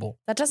incredible.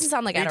 That doesn't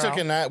sound like He Adderall. took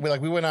a nap.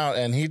 We went out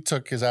and he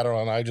took his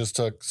Adderall and I just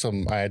took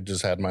some. I had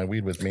just had my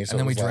weed with me, so And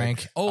then it we was like-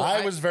 drank. Oh,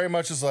 I was very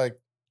much just like,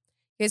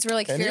 You guys were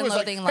like and he fear and was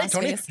like, loathing "Hey Las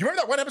Tony, do Vegas. you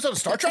remember that one episode of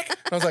Star Trek?" And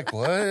I was like,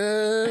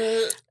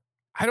 "What?"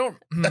 I don't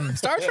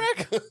Star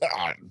Trek.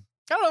 I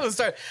don't know the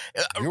Star.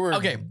 You were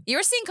Okay, You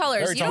were seeing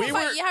colors. Very You don't tall.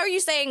 fuck- how are you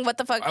saying what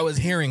the fuck? I was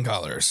hearing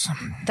colors.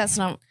 That's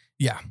not.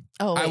 Yeah.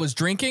 Oh, I wait. was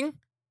drinking.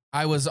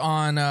 I was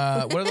on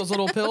what are those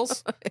little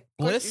pills? Of course you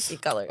Bliss. see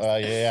colors.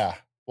 yeah.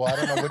 Well, I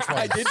don't know which one.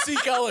 I did see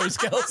colors,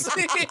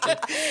 Kelsey.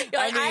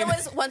 You're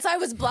like, once I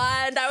was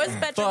blind. I was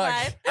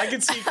petrified. Fuck. I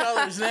can see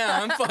colors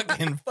now. I'm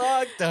fucking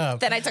fucked up.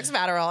 Then I took some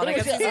Adderall and I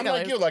But could see I'm like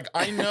colors. you. Like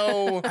I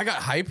know. I got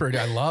hyper.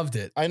 I loved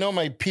it. I know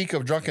my peak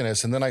of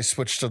drunkenness, and then I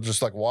switched to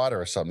just like water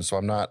or something, so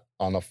I'm not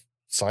on a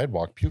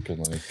sidewalk puking.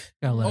 Like,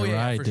 Gotta let Oh, it yeah,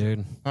 ride, for sure.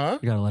 dude. huh?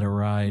 You gotta let it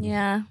ride.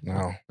 Yeah,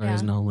 No.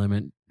 There's Yeah. no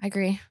limit. I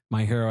agree.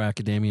 My Hero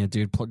Academia,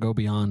 dude. Go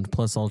beyond.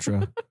 Plus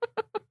Ultra.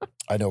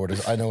 I know where it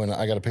is. I know when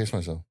I got to pace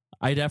myself.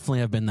 I definitely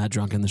have been that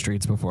drunk in the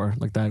streets before.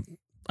 Like that.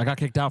 I got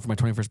kicked out for my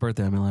 21st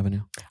birthday on Mill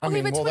Avenue. I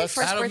Okay, but that's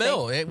 21st Adam birthday.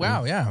 Mill.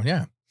 Wow.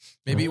 Yeah.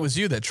 Maybe it was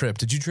you that tripped.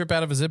 Did you trip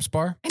out of a Zips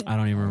bar? I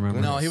don't even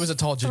remember. No, he was a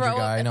tall ginger Throw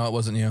guy. up. No, it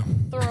wasn't you.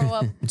 Throw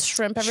up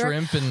shrimp everywhere.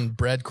 Shrimp and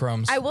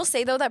breadcrumbs. I will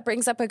say though that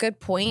brings up a good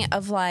point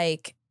of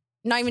like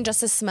not even just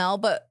the smell,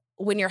 but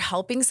when you're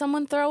helping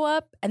someone throw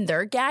up and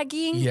they're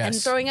gagging and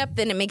Yes. throwing up,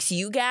 then it makes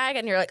you gag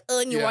and you're like, oh,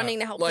 and you're Yeah. wanting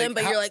to help Like, them,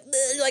 but how- you're like, ugh,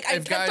 I if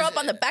can't guys- throw up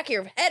on the back of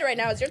your head right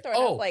now as you're throwing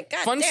up. Like,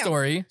 God fun damn.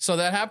 story. So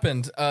that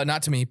happened,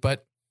 not to me,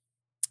 but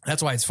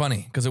that's why it's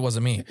funny because it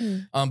wasn't me.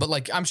 Mm-mm. But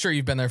like, I'm sure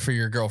you've been there for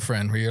your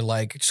girlfriend where you're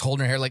like just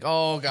holding her hair, like,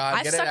 oh God,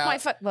 I get stuck it out. my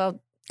foot.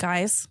 Well,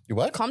 guys, You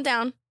what? calm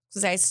down.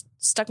 Because I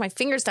stuck my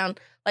fingers down.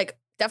 Like,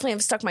 definitely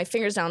have stuck my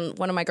fingers down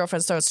one of my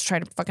girlfriend's throats to try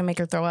to fucking make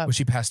her throw up. Was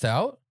she passed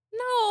out?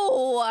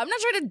 No, I'm not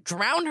trying to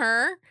drown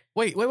her.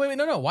 Wait,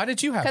 no. Why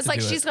did you have to Because like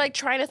do she's it? like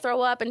trying to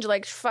throw up and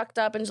like fucked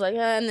up and she's like,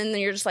 and then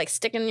you're just like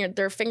sticking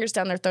their fingers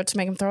down their throat to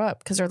make them throw up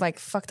because they're like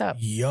fucked up.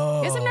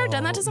 Yo, You guys have never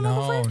done that to someone no,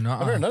 before? I've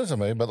never No, done it to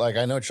somebody, but like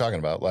I know what you're talking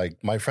about.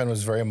 Like my friend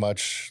was very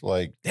much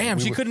like, Damn,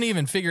 we she would- couldn't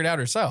even figure it out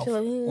herself.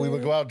 We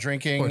would go out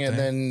drinking, Poor and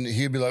thing. then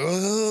he'd be like,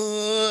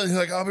 "Ugh." He's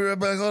like, "I'll be right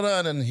back, hold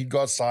on," and he'd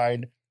go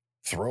outside,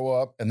 throw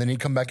up, and then he'd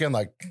come back in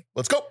like,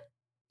 "Let's go,"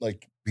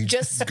 like he's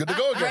Just good to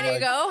go again. ready to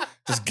like, go.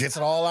 Just gets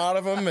it all out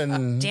of him,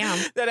 and Damn,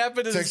 That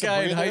happened to takes this a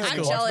guy in breather high and I'm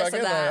school. walks jealous back of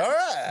in, that. Like, all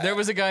right, There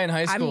was a guy in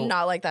high school. I'm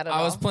not like that at all.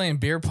 I was playing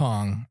beer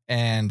pong,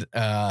 and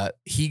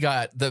he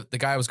got the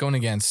guy I was going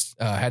against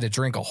had to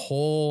drink a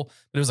whole.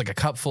 It was like a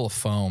cup full of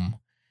foam.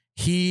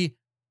 He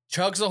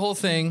chugs the whole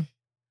thing,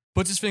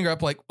 puts his finger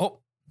up, like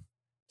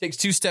takes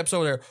 2 steps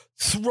over there,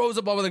 throws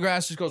up over the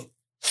grass, just goes,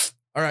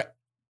 all right,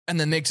 and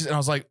then makes it. And I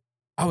was like,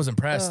 I was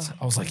impressed. Ugh.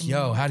 I was like,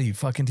 yo, how do you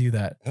fucking do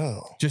that?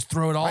 Oh. Just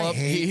throw it all I up.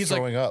 hate He's like,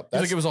 throwing up.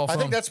 he's like, it was all I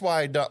think foam. that's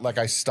why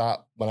I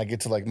stop when I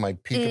get to like my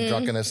peak of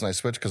drunkenness and I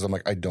switch because I'm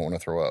like, I don't want to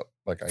throw up.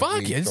 Like,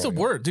 fuck yeah, it's the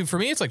word, dude. For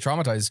me, it's like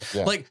traumatized.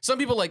 Yeah. Like some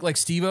people, like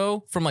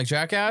Steve-O from like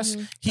Jackass,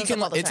 he Throws can.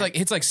 up all the It's time.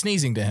 like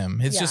sneezing to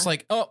him. It's Yeah. just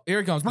like, oh, here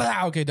it comes.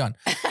 Blah, okay, done.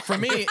 For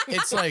me,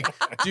 it's like,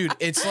 dude,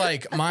 it's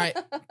like my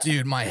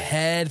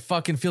head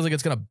fucking feels like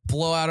it's gonna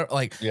blow out.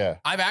 Like, Yeah.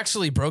 I've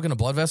actually broken a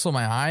blood vessel in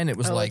my eye, and it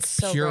was Oh, like it's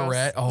so pure gross.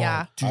 red. Oh,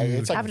 Yeah. dude,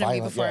 It's like Happened to me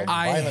violent, before.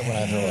 violent when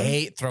I throw up.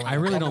 hate throwing. I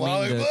really don't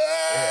mean to.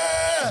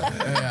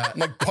 Yeah. I'm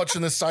like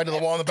punching the side of the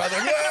wall in the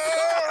bathroom.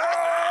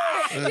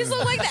 You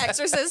look like the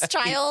Exorcist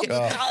child.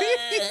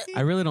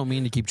 I really don't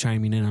mean to keep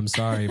chiming in. I'm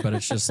sorry, but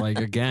it's just like,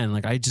 again,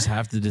 like I just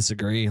have to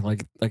disagree.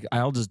 Like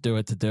I'll just do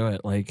it to do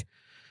it. Like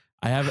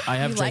I have You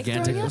like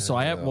gigantic. throwing up? So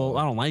I have. Well,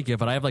 I don't like it,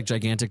 but I have like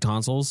gigantic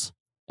tonsils,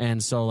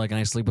 and so like, and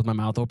I sleep with my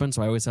mouth open,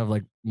 so I always have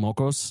like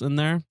mocos in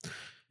there.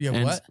 Yeah.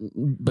 and What?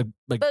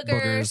 like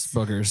boogers.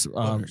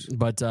 Boogers.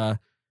 But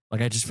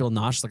like I just feel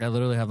nauseous. Like I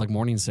literally have like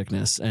morning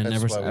sickness, and That's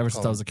ever why we since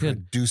call I was a it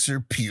kid, producer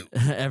puke.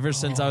 ever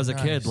since I was a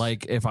kid, nice.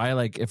 like if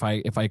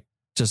I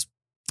just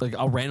like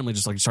I'll randomly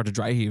just like start to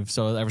dry heave.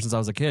 So ever since I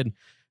was a kid,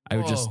 I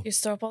would just Whoa. You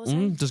throw up all the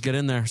time. just get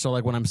in there. So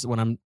like when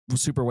I'm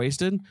super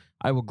wasted,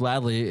 I will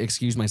gladly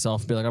excuse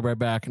myself, be like, I'll be right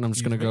back, and I'm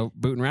just gonna go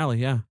boot and rally.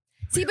 Yeah.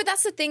 See, but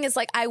that's the thing is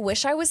like, I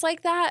wish I was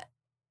like that.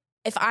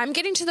 If I'm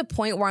getting to the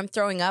point where I'm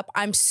throwing up,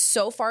 I'm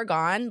so far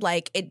gone,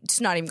 like it's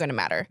not even going to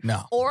matter.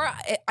 No. Or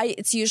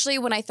it's usually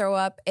when I throw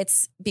up,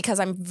 it's because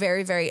I'm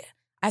very, very,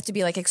 I have to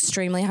be like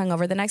extremely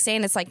hungover the next day.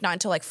 And it's like not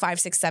until like 5,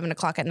 6, 7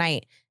 o'clock at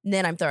night. And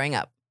then I'm throwing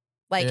up.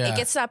 Like Yeah. it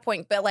gets to that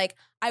point. But like,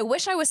 I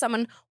wish I was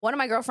someone, one of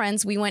my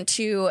girlfriends, we went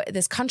to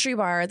this country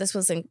bar. This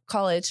was in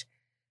college.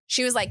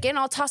 She was like getting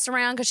all tossed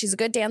around because she's a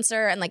good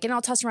dancer and like getting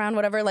all tossed around,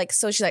 whatever. Like,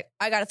 so she's like,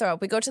 I got to throw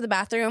up. We go to the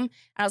bathroom and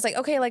I was like,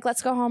 okay, like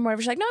let's go home,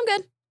 whatever. She's like, no, I'm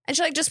good. And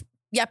she like just,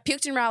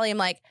 puked and rally. I'm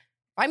like,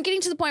 I'm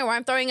getting to the point where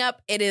I'm throwing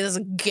up. It is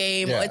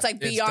game. Yeah, it's like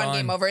it's beyond done.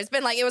 game over. It's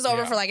been like, it was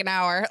over Yeah. for like an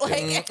hour.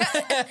 Like,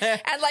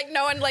 and like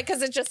no one, like,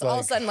 cause it's just all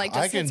of a sudden, like,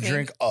 just I can hits me.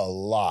 drink a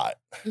lot.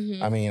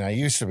 Mhm. I mean, I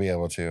used to be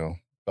able to,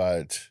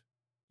 but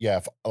yeah,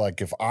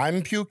 if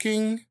I'm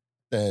puking,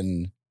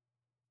 then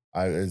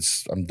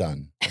I'm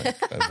done.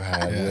 Like, I've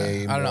had Yeah.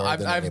 way I don't know. more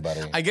I've- than I've-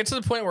 anybody. I get to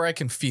the point where I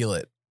can feel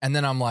it. And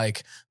then I'm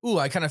like, ooh,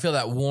 I kind of feel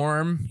that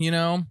warm, you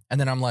know? And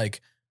then I'm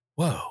like,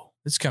 whoa,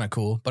 it's kind of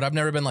cool. But I've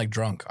never been like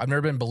drunk. I've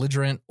never been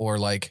belligerent or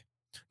like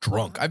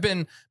drunk. I've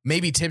been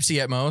maybe tipsy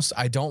at most.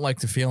 I don't like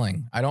the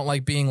feeling. I don't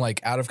like being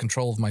like out of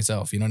control of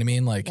myself. You know what I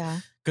mean? Like, Yeah.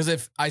 because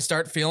if I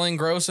start feeling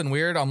gross and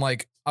weird, I'm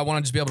like, I want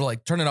to just be able to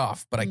like turn it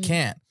off, but I Mm.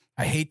 can't.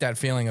 I hate that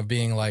feeling of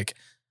being like,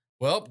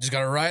 well, just got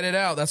to ride it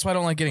out. That's why I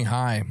don't like getting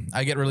high.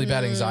 I get really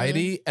bad Mm.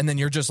 anxiety and then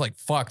you're just like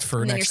fucked for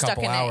the And then next you're stuck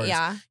couple in hours. it.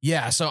 Yeah.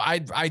 Yeah, so I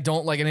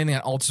don't like anything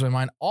that alters my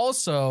mind.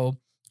 Also,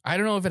 I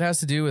don't know if it has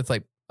to do with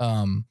like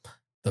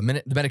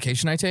the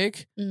medication I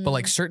take, but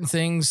like certain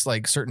things,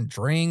 like certain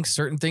drinks,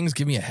 certain things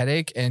give me a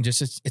headache and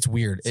just it's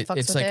weird. Just fucks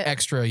It's with like it.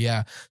 extra,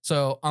 yeah.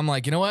 So I'm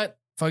like, you know what?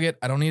 Fuck it.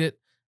 I don't need it.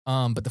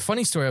 But the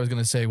funny story I was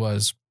gonna say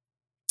was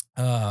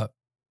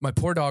my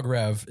poor dog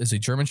Rev is a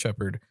German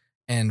Shepherd,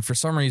 and for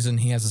some reason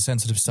he has a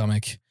sensitive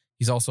stomach.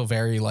 He's also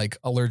very like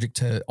allergic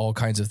to all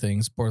kinds of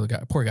things. Poor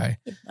guy.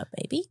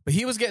 Baby. But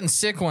he was getting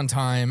sick one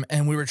time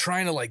and we were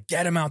trying to like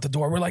get him out the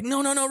door. We're like,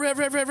 no,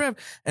 Rev.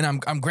 And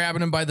I'm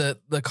grabbing him by the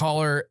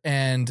collar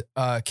and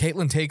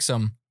Caitlin takes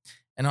him.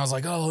 And I was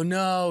like, oh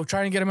no,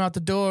 trying to get him out the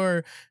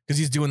door because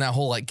he's doing that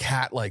whole like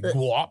cat, like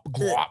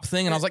glop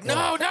thing. And I was like,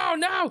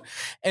 no.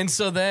 And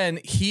so then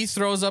he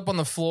throws up on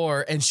the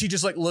floor and she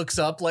just like looks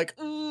up like,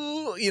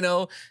 ooh, you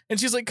know, and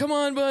she's like, come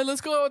on, bud, let's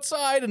go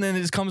outside. And then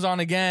it just comes on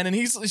again. And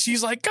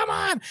she's like, come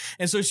on.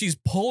 And so she's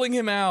pulling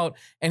him out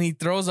and he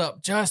throws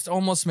up, just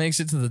almost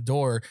makes it to the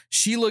door.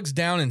 She looks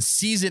down and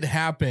sees it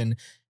happen.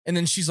 And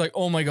then she's like,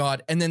 oh my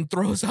God. And then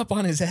throws up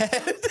on his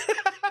head.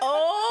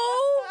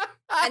 Oh.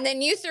 And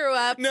then you threw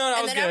up. No, that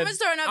and was then good. everyone's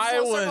throwing up. I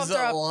So circle was throw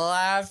up.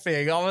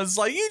 laughing. I was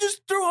like, you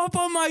just threw up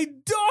on my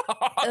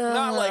dog.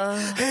 Not like,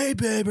 Ugh. hey,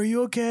 babe, are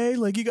you okay?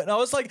 Like, I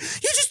was like,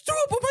 you just threw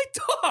up on my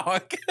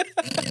dog.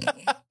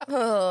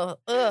 Ugh.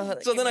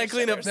 So then I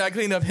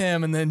cleaned up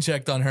him and then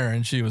checked on her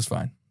and she was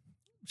fine.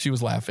 She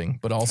was laughing,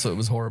 but also it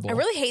was horrible. I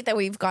really hate that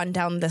we've gone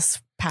down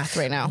this path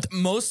right now.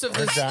 Most of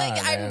this, We're Like,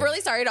 done, I'm man. really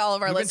sorry to all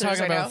of our we've been listeners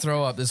talking right about now.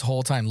 throw up this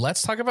whole time.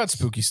 Let's talk about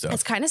spooky stuff.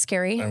 It's kind of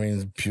scary. I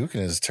mean,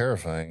 puking is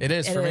terrifying. It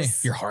is It for me.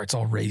 is. Your heart's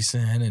all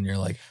racing and you're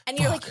like, And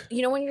you're fuck. like,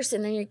 you know, when you're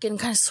sitting there, you're getting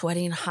kind of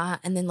sweaty and hot,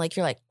 and then like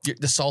you're like,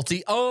 The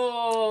salty.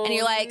 Oh, and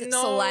you're like no.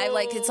 saliva,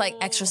 like it's like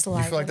extra You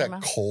saliva. feel like in your that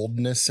mouth.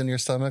 coldness in your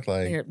stomach,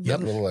 like You're- that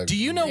little, like, Do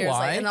you know You're just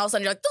why? like- and all of a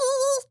sudden you're like,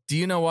 "Ooh." Do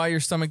you know why your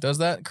stomach does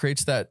that?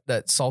 Creates that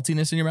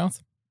saltiness in your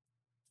mouth?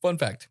 Fun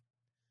fact.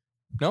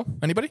 No?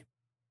 Anybody?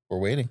 We're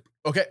waiting.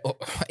 Okay. Oh,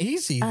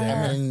 easy Uh, there.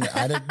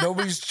 I mean,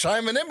 nobody's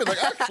chiming in, but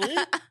like, actually,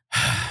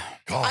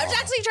 I was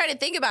actually trying to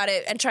think about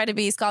it and try to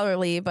be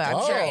scholarly, but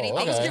I'm sure Oh, anything.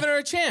 I was okay. giving her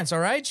a chance. All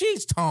right,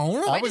 jeez,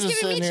 Tone. Why I was just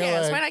just giving me a sitting here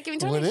chance? like, Why not giving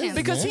Tony what a is chance?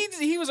 Because man?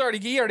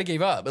 he already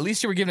gave up. At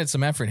least you were giving it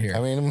some effort here. I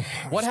mean,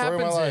 What story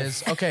of my happens life.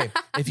 is, okay,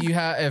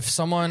 if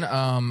someone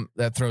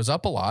that throws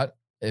up a lot,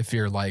 if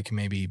you're like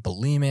maybe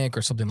bulimic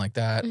or something like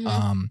that,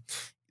 Mhm.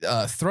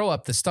 throw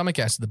up, the stomach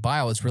acid, the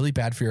bile is really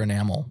bad for your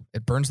enamel.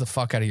 It burns the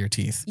fuck out of your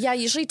teeth. Yeah,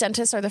 usually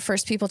dentists are the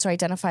first people to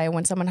identify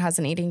when someone has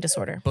an eating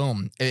disorder.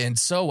 Boom. And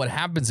so what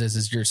happens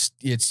is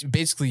it's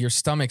basically your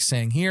stomach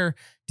saying, here,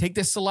 take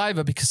this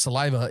saliva, because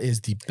saliva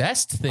is the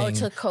best thing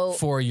to coat.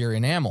 for your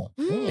enamel.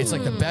 It's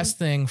like the Mm. best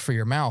thing for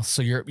your mouth.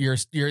 So your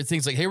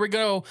things like, here we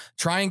go,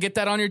 try and get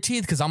that on your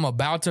teeth because I'm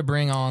about to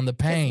bring on the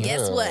pain.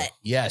 Guess what?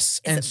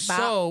 Yes. It's And about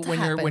so to when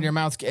happen. your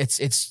mouth,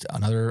 it's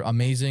another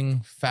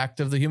amazing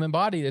fact of the human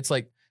body. It's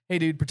like, hey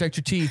dude, protect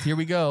your teeth. Here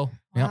we go.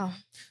 Yep. Wow.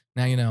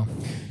 Now you know.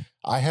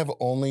 I have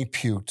only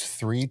puked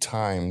 3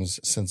 times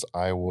since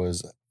I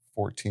was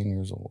 14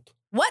 years old.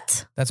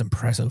 What? That's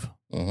impressive.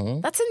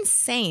 Mm-hmm. That's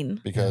insane.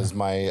 Because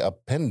my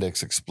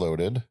appendix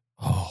exploded.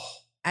 Oh.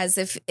 As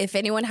if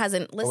anyone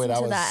hasn't listened I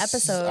to was- that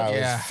episode. I was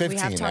Yeah. 15,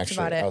 We have talked actually.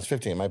 about it. I was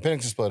 15. My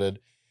appendix exploded.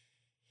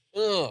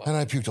 And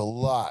I puked a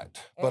lot.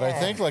 But I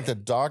think like the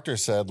doctor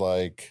said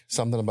like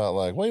something about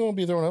like, well, you won't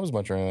be throwing up as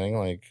much or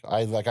anything.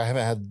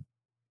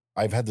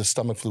 I've had the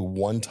stomach flu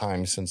 1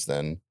 time since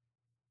then.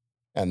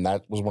 And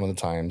that was one of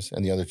the times.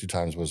 And the other 2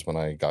 times was when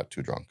I got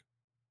too drunk.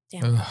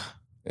 Ugh.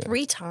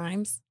 3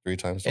 times. 3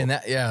 times. And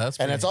that, yeah, that's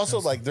and pretty it's also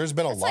intense. like, there's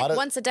been a That's lot like of,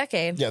 once a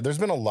decade. yeah, there's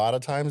been a lot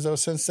of times though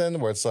since then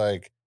where it's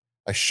like,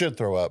 I should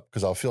throw up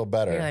because I'll feel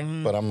better. You're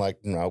like, But I'm like,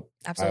 nope.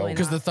 Absolutely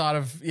because not. the thought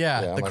of Yeah,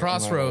 I'm the like, I'm not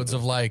crossroads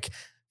gonna of like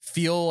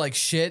feel like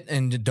shit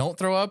and don't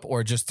throw up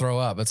or just throw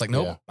up. It's like,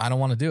 nope, Yeah. I don't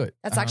want to do it.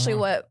 That's I don't actually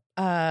wanna.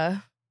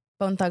 what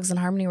Bone Thugs and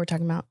Harmony were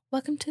talking about.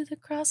 Welcome to the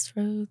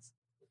crossroads.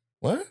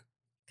 What?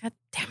 God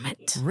damn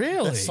it.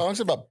 Really. That song's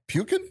about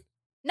puking?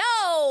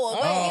 No,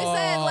 but you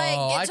said like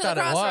Oh, get I to thought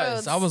the it crossroads.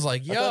 was. I was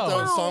like, I thought that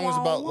yo, song was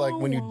about like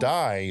when you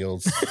die, you'll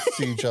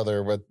see each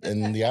other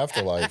in the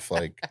afterlife,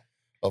 like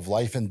of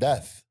life and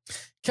death.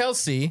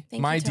 Kelsey,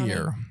 Thank my you, Tony.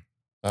 dear,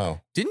 Oh,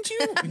 do you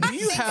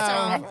Thanks,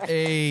 have Tom.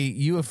 a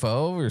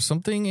UFO or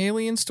something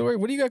alien story?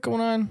 What do you got going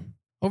on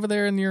over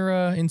there in your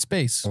in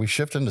space? are we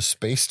shifting to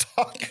space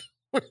talk?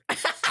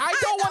 I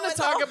don't want was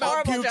to a talk about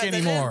horrible puke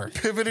transition. anymore.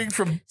 Pivoting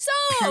from So,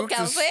 puke to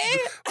Kelsey.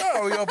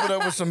 oh, we opened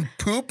up with some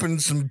poop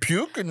and some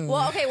puke and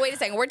Well, okay, wait a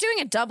second. We're doing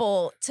a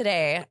double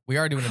today. We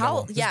are doing a How-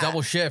 double. This is yeah.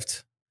 double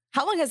shift.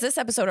 How long has this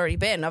episode already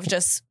been of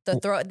just the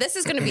throw? This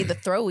is going to be the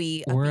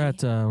throwy. of We're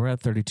me. we're at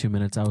 32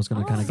 minutes. I was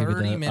gonna Oh. kind of give you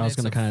 30 the I was minutes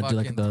gonna of kind of do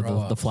like fucking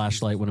throw the up.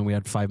 flashlight when we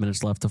had 5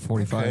 minutes left to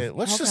 45. Okay,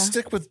 let's just Okay.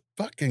 stick with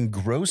fucking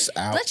gross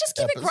out. Let's just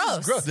keep it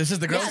gross. This is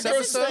the Yeah, gross this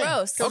is episode.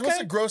 gross. Because what's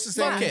the grossest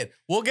thing? Fuck it.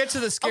 We'll get to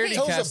the scaredy Okay.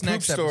 Tell us cast a poop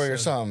next story or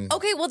episode. something.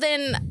 Okay, well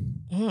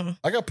then,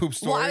 I got poop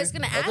story. Well, I was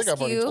gonna I think ask I've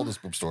already you- told this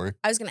poop story.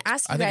 I was going to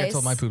ask you I think guys. I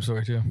told my poop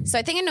story too. So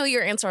I think I know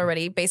your answer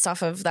already based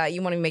off of that.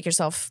 You want to make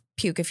yourself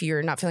puke if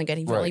you're not feeling good.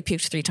 You've Right. only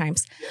puked 3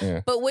 times.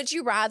 Yeah. But would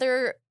you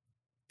rather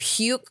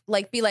puke,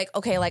 like be like,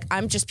 okay, like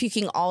I'm just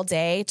puking all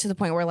day to the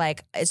point where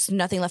like it's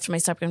nothing left in my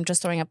stomach. I'm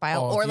just throwing up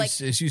bile. Oh, or if like,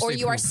 you or say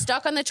you are poop.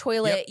 stuck on the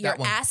toilet. Yep, your that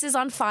one. ass is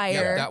on fire.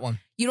 Yep, that one.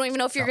 You don't even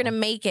know if you're That going to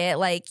make it.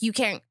 Like you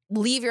can't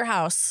leave your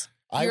house.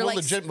 I You're will like-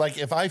 legit like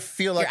if I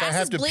feel like your I ass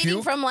have is to bleeding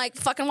puke. from like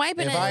fucking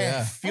wiping If it. I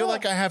Yeah. feel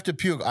like I have to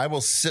puke, I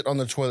will sit on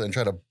the toilet and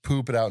try to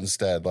poop it out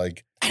instead.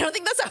 Like I don't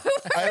think that's how it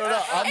works. I don't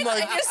know. I'm It's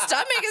like- your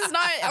stomach is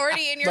not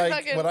already in your like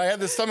fucking. when I had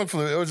the stomach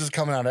flu, it was just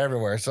coming out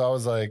everywhere. So I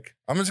was like,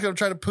 I'm just gonna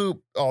try to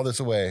poop all this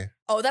away.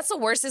 Oh, that's the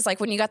worst is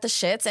like when you got the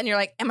shits and you're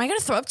like, am I going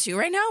to throw up too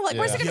right now? Like,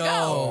 where's it going to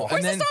go?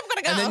 Where's the stuff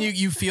going to go? And then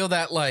you feel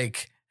that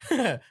like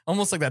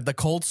almost like that the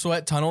cold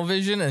sweat tunnel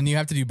vision, and you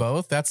have to do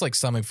both. That's like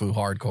stomach flu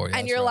hardcore. Yeah, and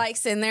that's you're right. like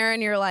sitting there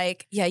and you're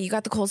like, yeah, you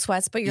got the cold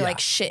sweats, but you're Yeah. like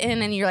shitting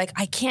and you're like,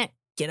 I can't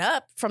get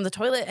up from the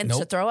toilet and to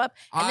Nope. throw up.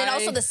 And then I-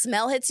 also the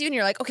smell hits you and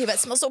you're like, okay, that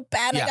smells so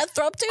bad. Yeah. I got to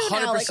throw up too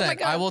now. Like, oh my 100%.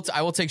 God.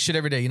 I will take shit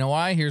every day. You know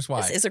why? Here's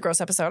why. This is a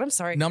gross episode. I'm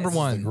sorry. Number guys. The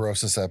one,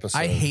 grossest episode.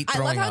 I hate I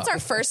throwing love how up. it's our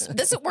first.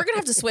 We're gonna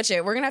have to switch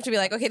it. We're gonna have to be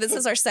like, okay, this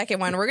is our second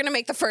one. We're gonna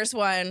make the first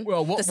one.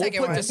 Well, we'll the second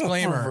put one.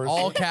 disclaimer, Reverse.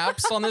 all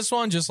caps on this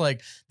one. Just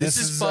like this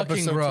is fucking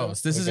episode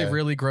gross. two? This is a Okay.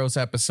 really gross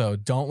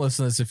episode. Don't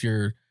listen to this if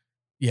you're,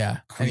 yeah.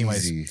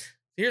 Anyways, Queasy.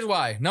 here's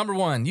why. Number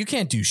one, you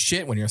can't do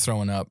shit when you're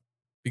throwing up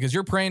because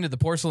you're praying to the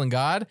porcelain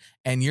god,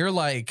 and you're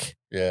like,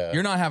 Yeah.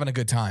 you're not having a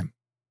good time.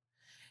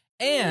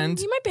 And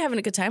you might be having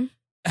a good time.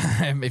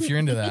 if you're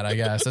into that, I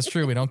guess that's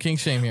true. We don't kink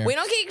shame here. We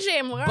don't kink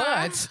shame.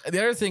 But the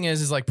other thing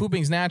is like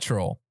pooping's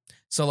natural.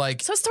 So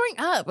like, so it's throwing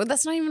up, but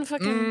that's not even a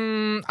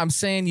fucking. I'm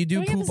saying you do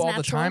Throwing up poop is all the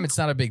natural. time. It's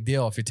not a big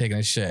deal if you're taking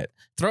a shit.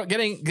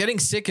 Getting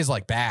sick is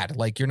like bad.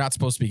 Like you're not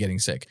supposed to be getting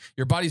sick.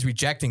 Your body's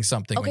rejecting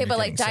something. when Okay, you're but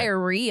like getting sick.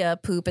 diarrhea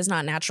poop is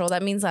not natural.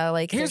 That means that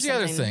like Here's there's the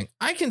other something- thing.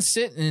 I can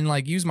sit and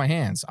like use my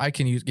hands. I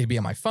can be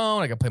on my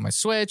phone. I can play my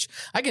Switch.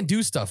 I can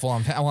do stuff while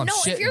I'm No,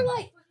 shitting. if you're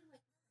like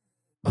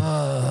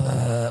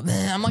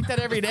Man, I'm like that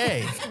every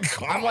day.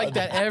 I'm like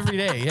that every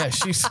day. Yeah,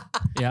 she's.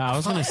 Yeah, I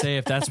was gonna say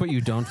if that's what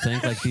you don't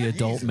think like the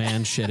adult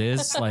man shit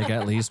is, like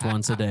at least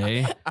once a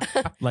day.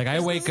 Like I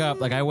wake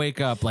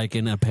up like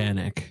in a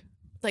panic.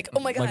 Like,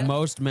 oh my God. Like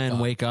most men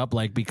wake up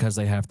like because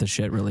they have to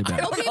shit really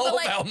bad. Okay, but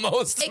like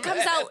most. it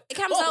comes out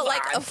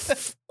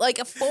like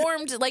a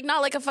formed, like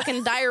not like a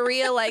fucking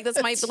diarrhea. Like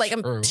this might be like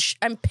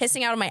I'm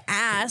pissing out of my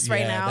ass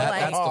right now.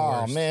 That's the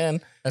Oh worst.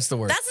 man, That's the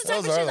worst. That's the type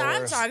of Those are shit the that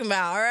I'm worst. talking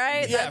about. All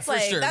right. Yeah, That's for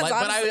like, sure. That's Like,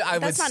 but I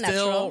would that's not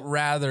still natural.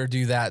 rather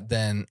do that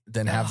than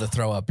have the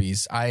throw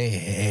uppies. I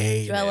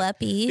hate Throw it.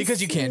 uppies.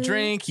 Because you can't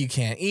drink, you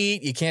can't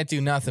eat, you can't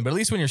do nothing. But at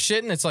least when you're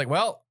shitting, it's like,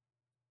 well,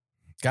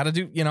 got to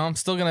do. I'm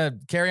still gonna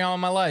carry on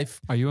with my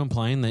life. Are you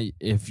implying that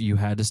if you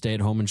had to stay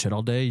at home and shit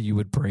all day, you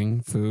would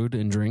bring food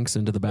and drinks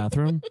into the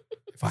bathroom?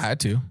 If I had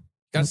to,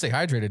 gotta stay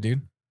hydrated,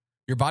 dude.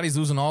 Your body's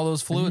losing all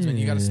those fluids, man.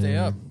 You gotta stay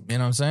up. You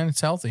know what I'm saying? It's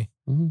healthy.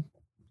 Mhm.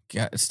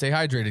 Stay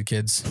hydrated,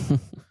 kids.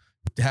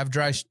 Don't have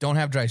dry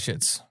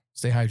shits.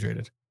 Stay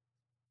hydrated.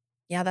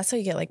 Yeah, that's how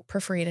you get like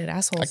perforated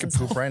assholes. I could and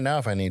poop stuff. right now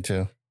if I need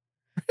to.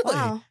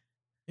 Wow.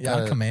 Yeah,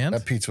 on command.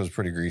 That pizza was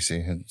pretty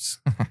greasy.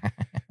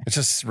 It's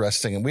just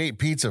resting. And we ate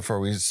pizza before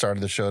we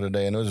started the show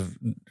today, and it was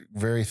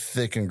very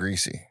thick and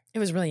greasy. It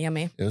was really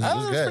yummy. It was, I it thought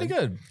was it was good. pretty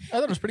good. I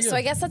thought it was pretty good. So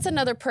I guess that's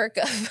another perk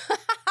of.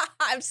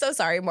 I'm so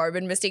sorry,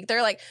 Morbid Mystique.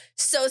 They're like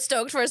so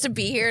stoked for us to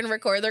be here and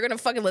record. They're gonna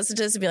fucking listen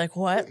to this and be like,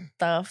 "What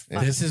the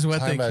fuck?" This is what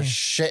Talking they about came-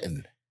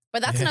 shitting.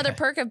 But that's Yeah. another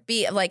perk of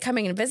like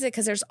coming and visit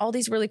because there's all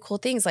these really cool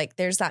things. Like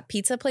there's that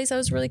pizza place that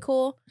was really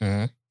cool.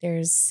 Mhm.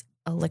 There's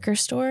a liquor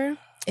store.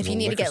 If There's you a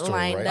need to liquor get store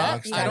lined right up,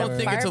 next you to I got don't a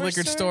think it's a fireworks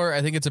liquor store.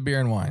 I think it's a beer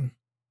and wine.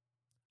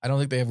 I don't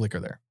think they have liquor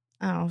there.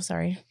 Oh,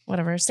 sorry.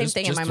 Whatever. Same Just-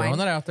 thing in just my throwing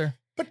mind. that out there.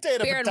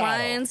 Potato, Beer and potato.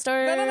 wine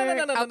store.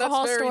 No.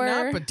 Alcohol That's store.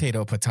 very not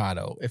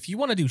potato. If you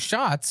want to do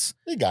shots,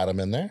 You got them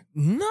in there.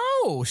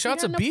 no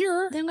shots got of no-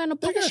 beer. They don't got no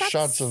They fucking got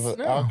shots of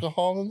No.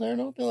 alcohol in there,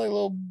 don't they? Like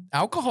little.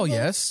 Alcohol,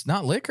 yes,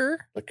 not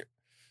liquor.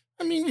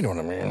 I mean, you know what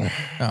I mean.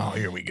 Oh,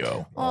 here we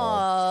go.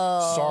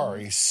 Oh.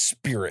 Sorry,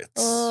 spirits.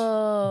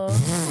 Oh.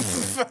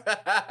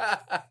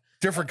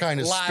 Different kind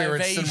of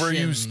spirits than we're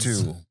used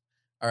to.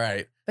 All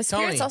right. But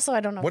spirits Tony, also, I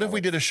don't know. What if we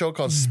did a show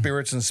called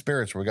Spirits and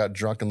Spirits where we got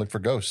drunk and looked for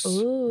ghosts?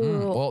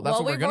 Ooh. Well, that's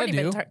what we're we've gonna already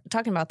been do.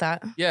 talking about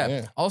that. Yeah.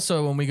 Yeah.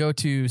 Also, when we go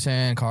to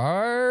San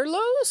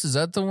Carlos, is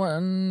that the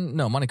one?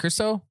 No, Monte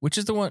Cristo. Which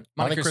is the one?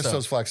 Monte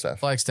Cristo's Flagstaff.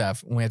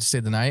 Flagstaff. When we have to stay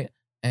the night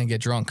and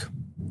get drunk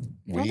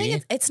I don't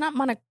think it's not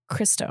Monte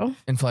Cristo.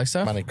 in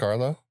Flagstaff. Monte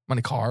Carlo.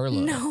 Monte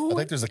Carlo. No. I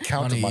think there's a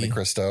Count of Monte- Monte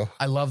Cristo.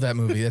 I love that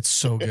movie. That's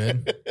so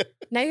good.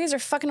 Now you guys are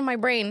fucking in my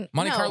brain.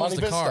 Monte No. Carlo's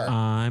Monte the car. Vista.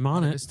 I'm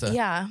on it. Vista.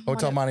 Yeah.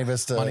 Hotel Monte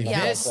Vista. Monte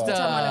Yeah. Vista.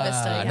 Hotel Monte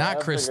Vista, yeah. Not I'll figure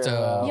it Cristo.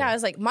 out. Yeah, I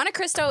was like, Monte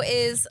Cristo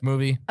is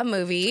Movie. a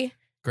movie.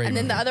 Great. And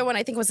then the movie. other one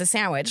I think was a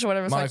sandwich,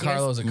 whatever the Monte fuck you guys-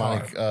 Carlo's a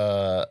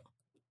car.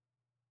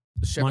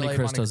 Chevrolet Monte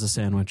Cristo's a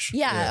sandwich.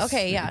 Yeah, Yes.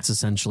 okay, yeah. It's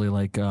essentially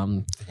like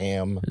ham.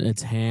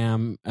 it's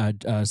ham,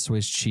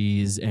 Swiss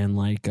cheese, and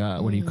like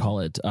what do you call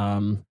it?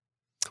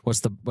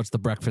 What's the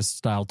breakfast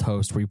style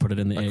toast where you put it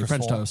in the A egg?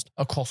 French croissant. toast,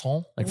 A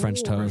croissant. like French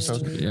Ooh. toast.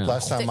 Toast. Yeah.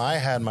 Last time I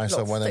had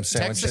myself one of them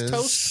thick Texas sandwiches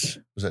toast?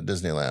 was at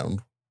Disneyland.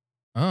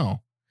 Oh.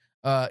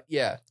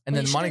 Yeah. And Well,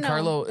 then you Monte should've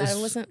Carlo known that is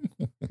it wasn't.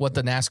 what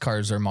the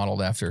NASCARs are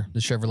modeled after. The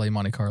Chevrolet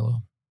Monte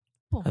Carlo.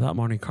 I thought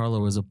Monte Carlo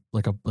was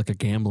like a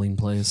gambling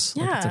place.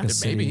 Like it's like Yeah. a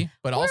city. Maybe.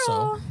 But We're also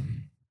all-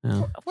 Yeah. we're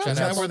Shout all out. Is that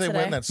troubled where they today.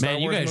 went? That Star Man,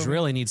 you Wars guys movie?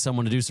 really need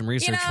someone to do some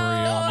research for you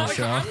on the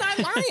show. I'm not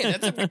lying.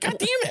 God damn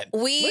it.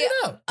 We Look it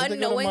up. Did they go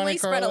to unknowingly Monte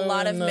spread a Carlo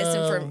lot of in,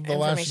 misinformation. The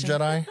Last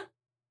Jedi.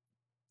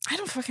 I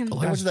don't fucking. The They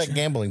went Last to that Jedi.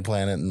 gambling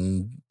planet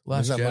and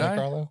Last was that Jedi? Monte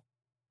Carlo?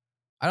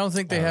 I don't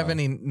think they I don't have know.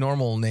 any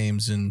normal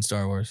names in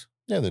Star Wars.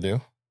 Yeah, they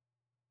do.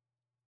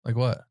 Like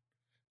what?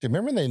 Do you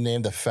remember they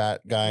named the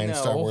fat guy in No,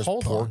 Star Wars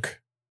hold on.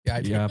 Pork? Yeah,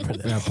 I do Yeah, remember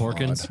that.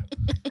 Porkins.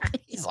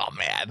 He's all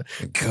mad.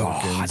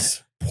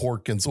 Porkins.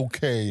 Porkins.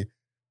 Okay.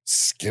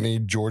 Skinny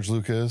George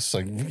Lucas.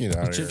 Like, you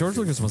know. George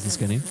Lucas wasn't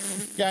skinny.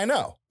 Yeah, I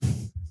know.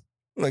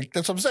 Like,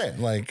 that's what I'm saying.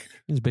 Like,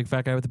 He's a big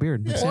fat guy with a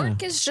beard. Yeah. Santa.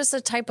 Pork is just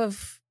a type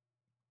of,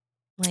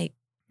 like,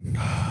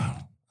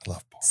 I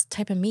love pork. it's a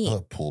type of I meat.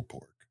 love pulled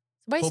pork.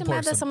 Why are you Pulled so mad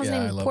pork's that the- someone's yeah, I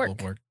named love Pork? pulled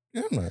pork.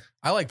 Yeah, I'm not.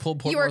 I like pulled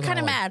pork. You were more than kind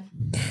of I like-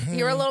 mad.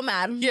 You were a little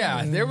mad.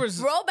 Yeah, there was.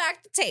 Roll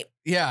back the tape.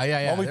 Yeah.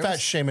 Only there fat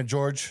was- shame it,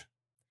 George.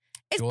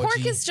 Pork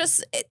Georgie. is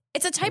just,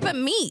 it's a type of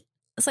meat.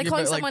 It's like Yeah,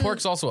 calling but someone.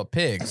 pork's also a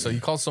pig. So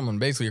you call someone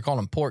basically you're calling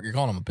him pork. You're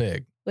calling him a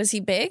pig. Was he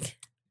big?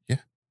 Yeah.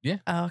 Yeah.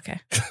 Oh, okay.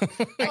 I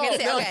can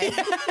say, okay.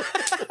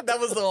 that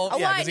was the whole. Oh,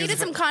 yeah, well, I 'cause he was needed a-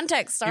 some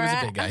context. All He was a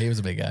right. big guy. He was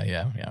a big guy.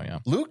 Yeah.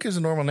 Luke is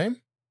a normal name.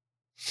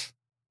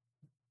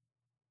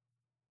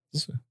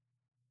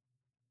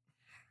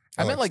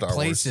 I meant like Star Wars.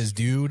 places,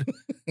 dude.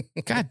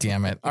 God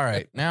damn it. All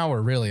right. Now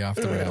we're really off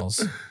the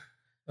rails.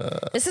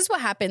 This is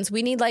what happens.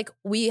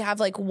 We have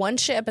like one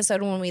shit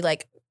episode when we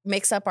like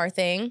mix up our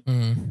thing.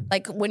 Mhm.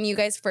 Like when you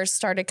guys first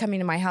started coming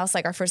to my house,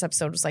 like our first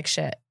episode was like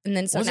shit. And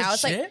then so Was now it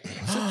it's like, shit?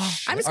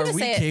 I'm just Are gonna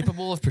we say it.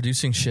 capable of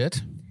producing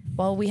shit?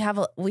 Well, we have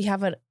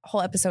a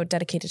whole episode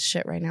dedicated to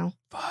shit right now.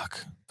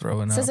 Fuck.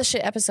 Throwing This up. is a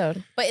shit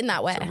episode, but in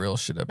that way. It's a real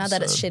shit episode. Not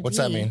that it's shit. What's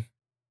that mean?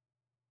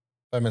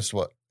 I missed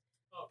what?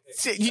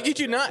 Did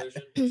you not?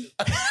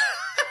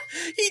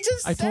 He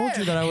just I told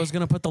you that I was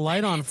going to put the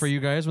light on for you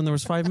guys when there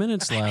was 5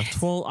 minutes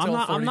left. Well, I'm Till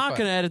not 45.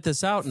 going to edit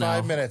this out now.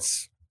 5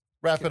 minutes.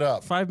 Wrap it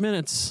up. 5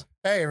 minutes.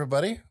 Hey,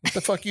 everybody. What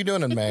the fuck you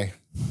doing in May?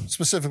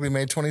 Specifically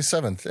May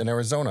 27th in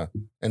Arizona.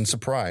 In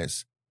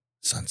Surprise,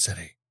 Sun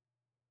City.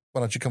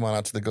 Why don't you come on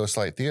out to the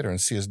Ghostlight Theater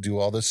and see us do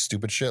all this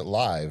stupid shit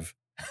live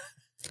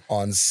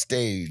on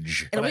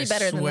stage? It'll But be I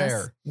better than this.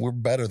 swear, We're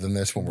better than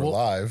this when we're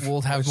live.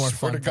 We'll have I more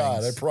swear fun to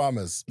God, things. I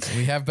promise.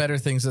 We have better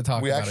things to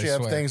talk We about. actually I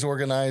have swear. things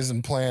organized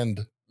and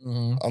planned.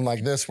 Mhm.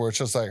 Unlike this, where it's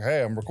just like,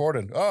 hey, I'm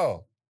recording.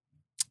 Oh.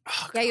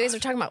 Yeah, you guys were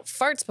talking about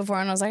farts before,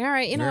 and I was like, all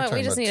right, you know We were what?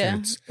 We talking just need about to.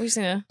 toots. We just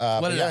need to.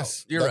 Let but it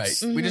yes, out. You're right.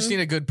 that's- We just need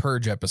a good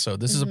purge episode.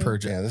 This is a Mhm.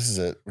 purge. Yeah, this is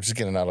it. We're just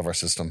getting it out of our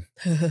system.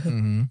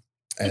 Mhm.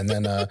 And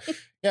then,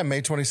 yeah,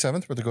 May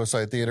 27th, we're at the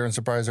Ghostlight Theater in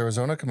Surprise,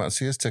 Arizona. Come out and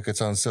see us.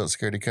 Tickets on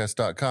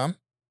StiltSecurityCast.com.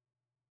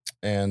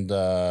 And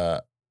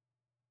we're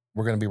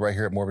going to be right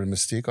here at Morbid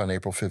Mystique on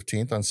April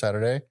 15th on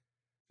Saturday.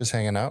 Just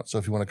hanging out. So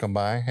if you want to come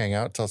by, hang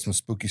out, tell some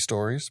spooky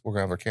stories. We're going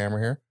to have our camera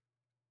here.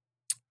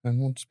 And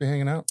we'll just be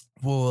hanging out.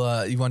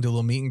 We'll you want to do a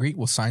little meet and greet?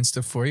 We'll sign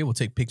stuff for you. We'll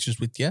take pictures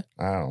with you.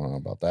 I don't know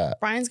about that.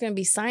 Brian's gonna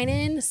be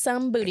signing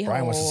some booty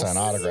Brian wants to holes. sign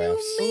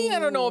autographs. Me, I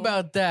don't know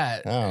about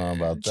that. I don't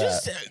know about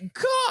that. Just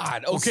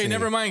God. We'll Okay, see.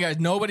 never mind, guys.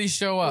 Nobody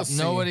show up.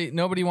 We'll see.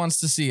 Nobody wants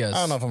to see us. I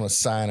don't know if I'm going to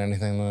sign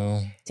anything,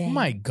 though. Oh Dang.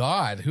 my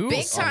God, who?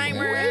 Big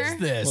timer. Who is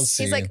this? We'll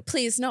see. He's like,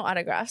 please, no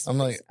autographs. I'm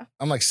like-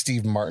 I'm like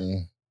Steve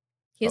Martin.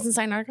 he doesn't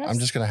sign autographs. I'm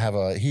just gonna have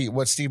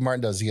what Steve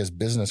Martin does. He has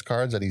business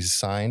cards that he's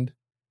signed,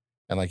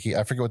 and like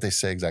I forget what they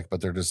say exactly,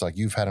 but they're just like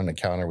you've had an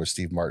encounter with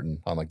Steve Martin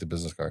on like the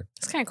business card.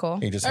 It's kind of cool.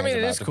 He just I mean, hands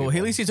it them is out to cool. people.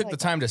 At least he took I the like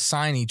time to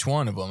sign each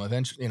one of them.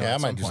 Eventually, yeah, I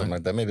at might some do point. something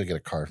like that. Maybe get a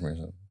card from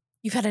me.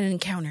 You've had an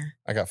encounter.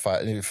 I got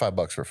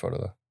 $5 for a photo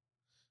though.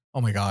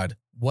 Oh my God,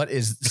 what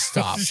is?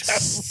 Stop!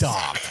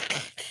 Stop!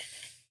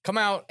 Come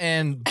out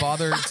and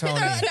bother Tony.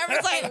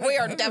 Never's like, we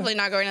are definitely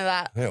not going to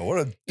that. Yeah, what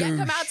a douche. Yeah,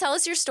 come out, tell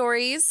us your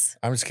stories.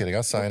 I'm just kidding. I'll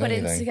We'll sign put it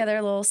anything.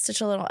 together,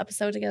 stitch a little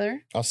episode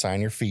together. I'll sign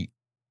your feet.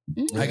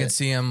 I can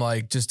see him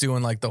like just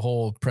doing like the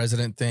whole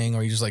president thing,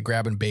 or he's just like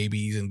grabbing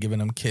babies and giving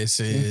them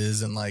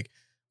kisses and like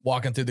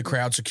walking through the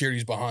crowd.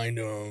 Security's behind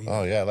him.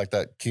 Oh yeah, like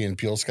that Key and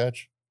Peele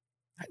sketch.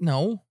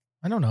 No,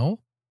 I don't know.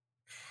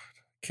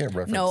 Can't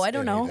reference. No, I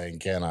don't know. anything,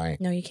 can I?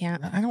 No, you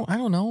can't. I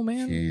don't know,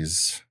 man.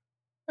 Jeez.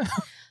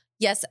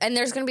 Yes, and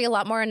there's going to be a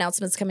lot more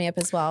announcements coming up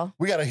as well.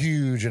 We got a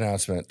huge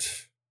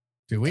announcement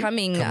Do we?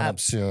 Coming coming up. up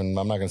soon.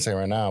 I'm not going to say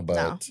right now, but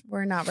No,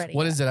 we're not ready.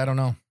 What is it? I don't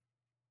know.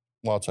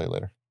 well, I'll tell you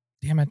later.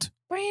 Damn it!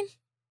 Brian?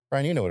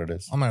 Brian, you know what it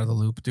is. I'm out of the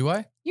loop. Do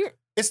I?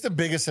 It's the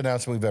biggest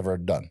announcement we've ever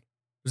done.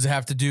 Does it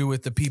have to do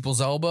with the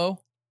people's elbow?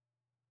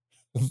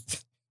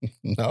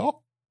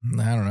 No?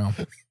 I don't know,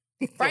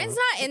 Brian's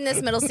not in this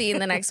middle seat in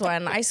the next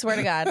one. I swear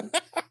to God.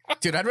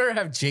 dude. I'd rather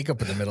have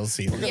Jacob in the middle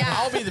seat. Yeah.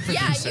 I'll be the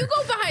producer. Yeah, you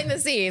go behind the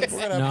scenes. We're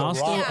gonna No, have I'll to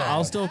still, rock Yeah.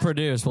 I'll still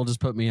produce. We'll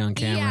just put me on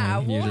camera. Yeah,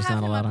 and we'll You're just have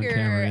not him allowed up on here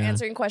camera. Yeah.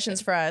 answering questions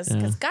for us. Yeah.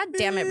 Because God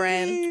damn it,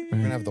 Brian. We're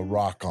gonna have the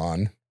rock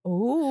on.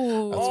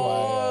 Ooh. That's why,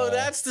 Oh,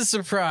 that's the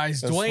surprise.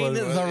 that's Dwayne what-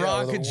 the yeah,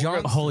 Rock we're Johnson.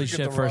 gonna- Holy Get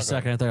shit! the For a rock on.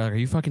 second, they're like, "Are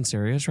you fucking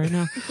serious right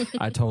now?"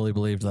 I totally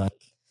believed that.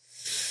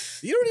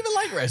 You don't even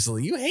like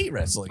wrestling. You hate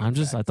wrestling. I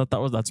thought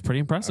that's pretty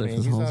I impressive. mean,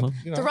 he's This whole not, stuff.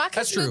 you know, The Rock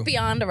That's has moved true.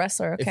 beyond a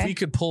wrestler, If okay? he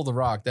could pull the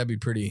Rock, that'd be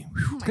pretty.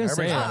 Oh my gonna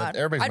say, God.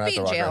 everybody's I'd mad be at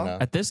in the rock jail. right now.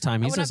 At this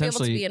time, I he's would not be able to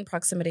essentially. be in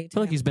proximity I to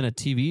feel like him. he's been a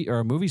TV or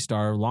a movie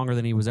star longer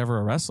than he was ever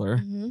a wrestler.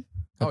 Mhm.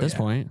 At Oh, this yeah.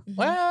 point,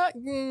 Well,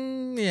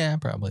 yeah,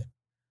 probably.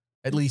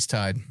 At least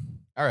tied.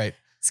 All right.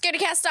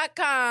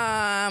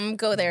 Scaredycast.com.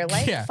 Go there.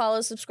 Like, Yeah.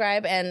 follow,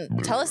 subscribe,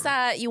 and tell us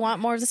that you want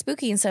more of the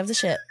spooky instead of the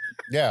shit.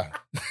 Yeah.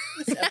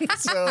 This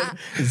episode.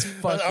 It's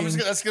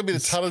That's gonna be the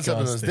title of this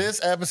episode. disgusting.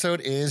 This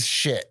episode is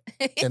shit.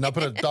 And I'll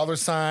put a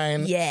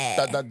 $sign,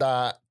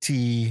 Yeah.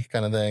 T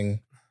kind of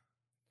thing.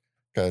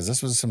 Because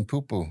this was some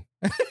poo poo.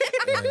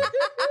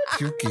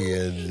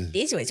 Pukey.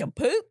 This was a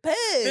poop poo.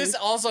 This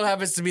also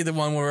happens to be the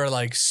one where we're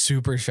like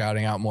super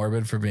shouting out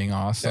Morbid for being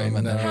awesome, Yeah,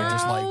 and then no. we're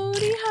just like,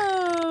 Howdy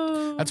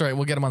ho. "That's all right.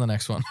 We'll get him on the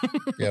next one.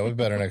 Yeah, we'll be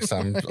better next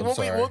time. I'm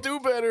sorry. We'll do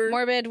better."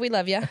 Morbid, we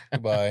love you.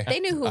 Goodbye. They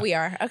knew who we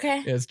are,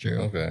 okay? Yeah, it's true.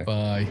 Okay.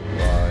 Bye.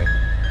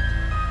 Bye.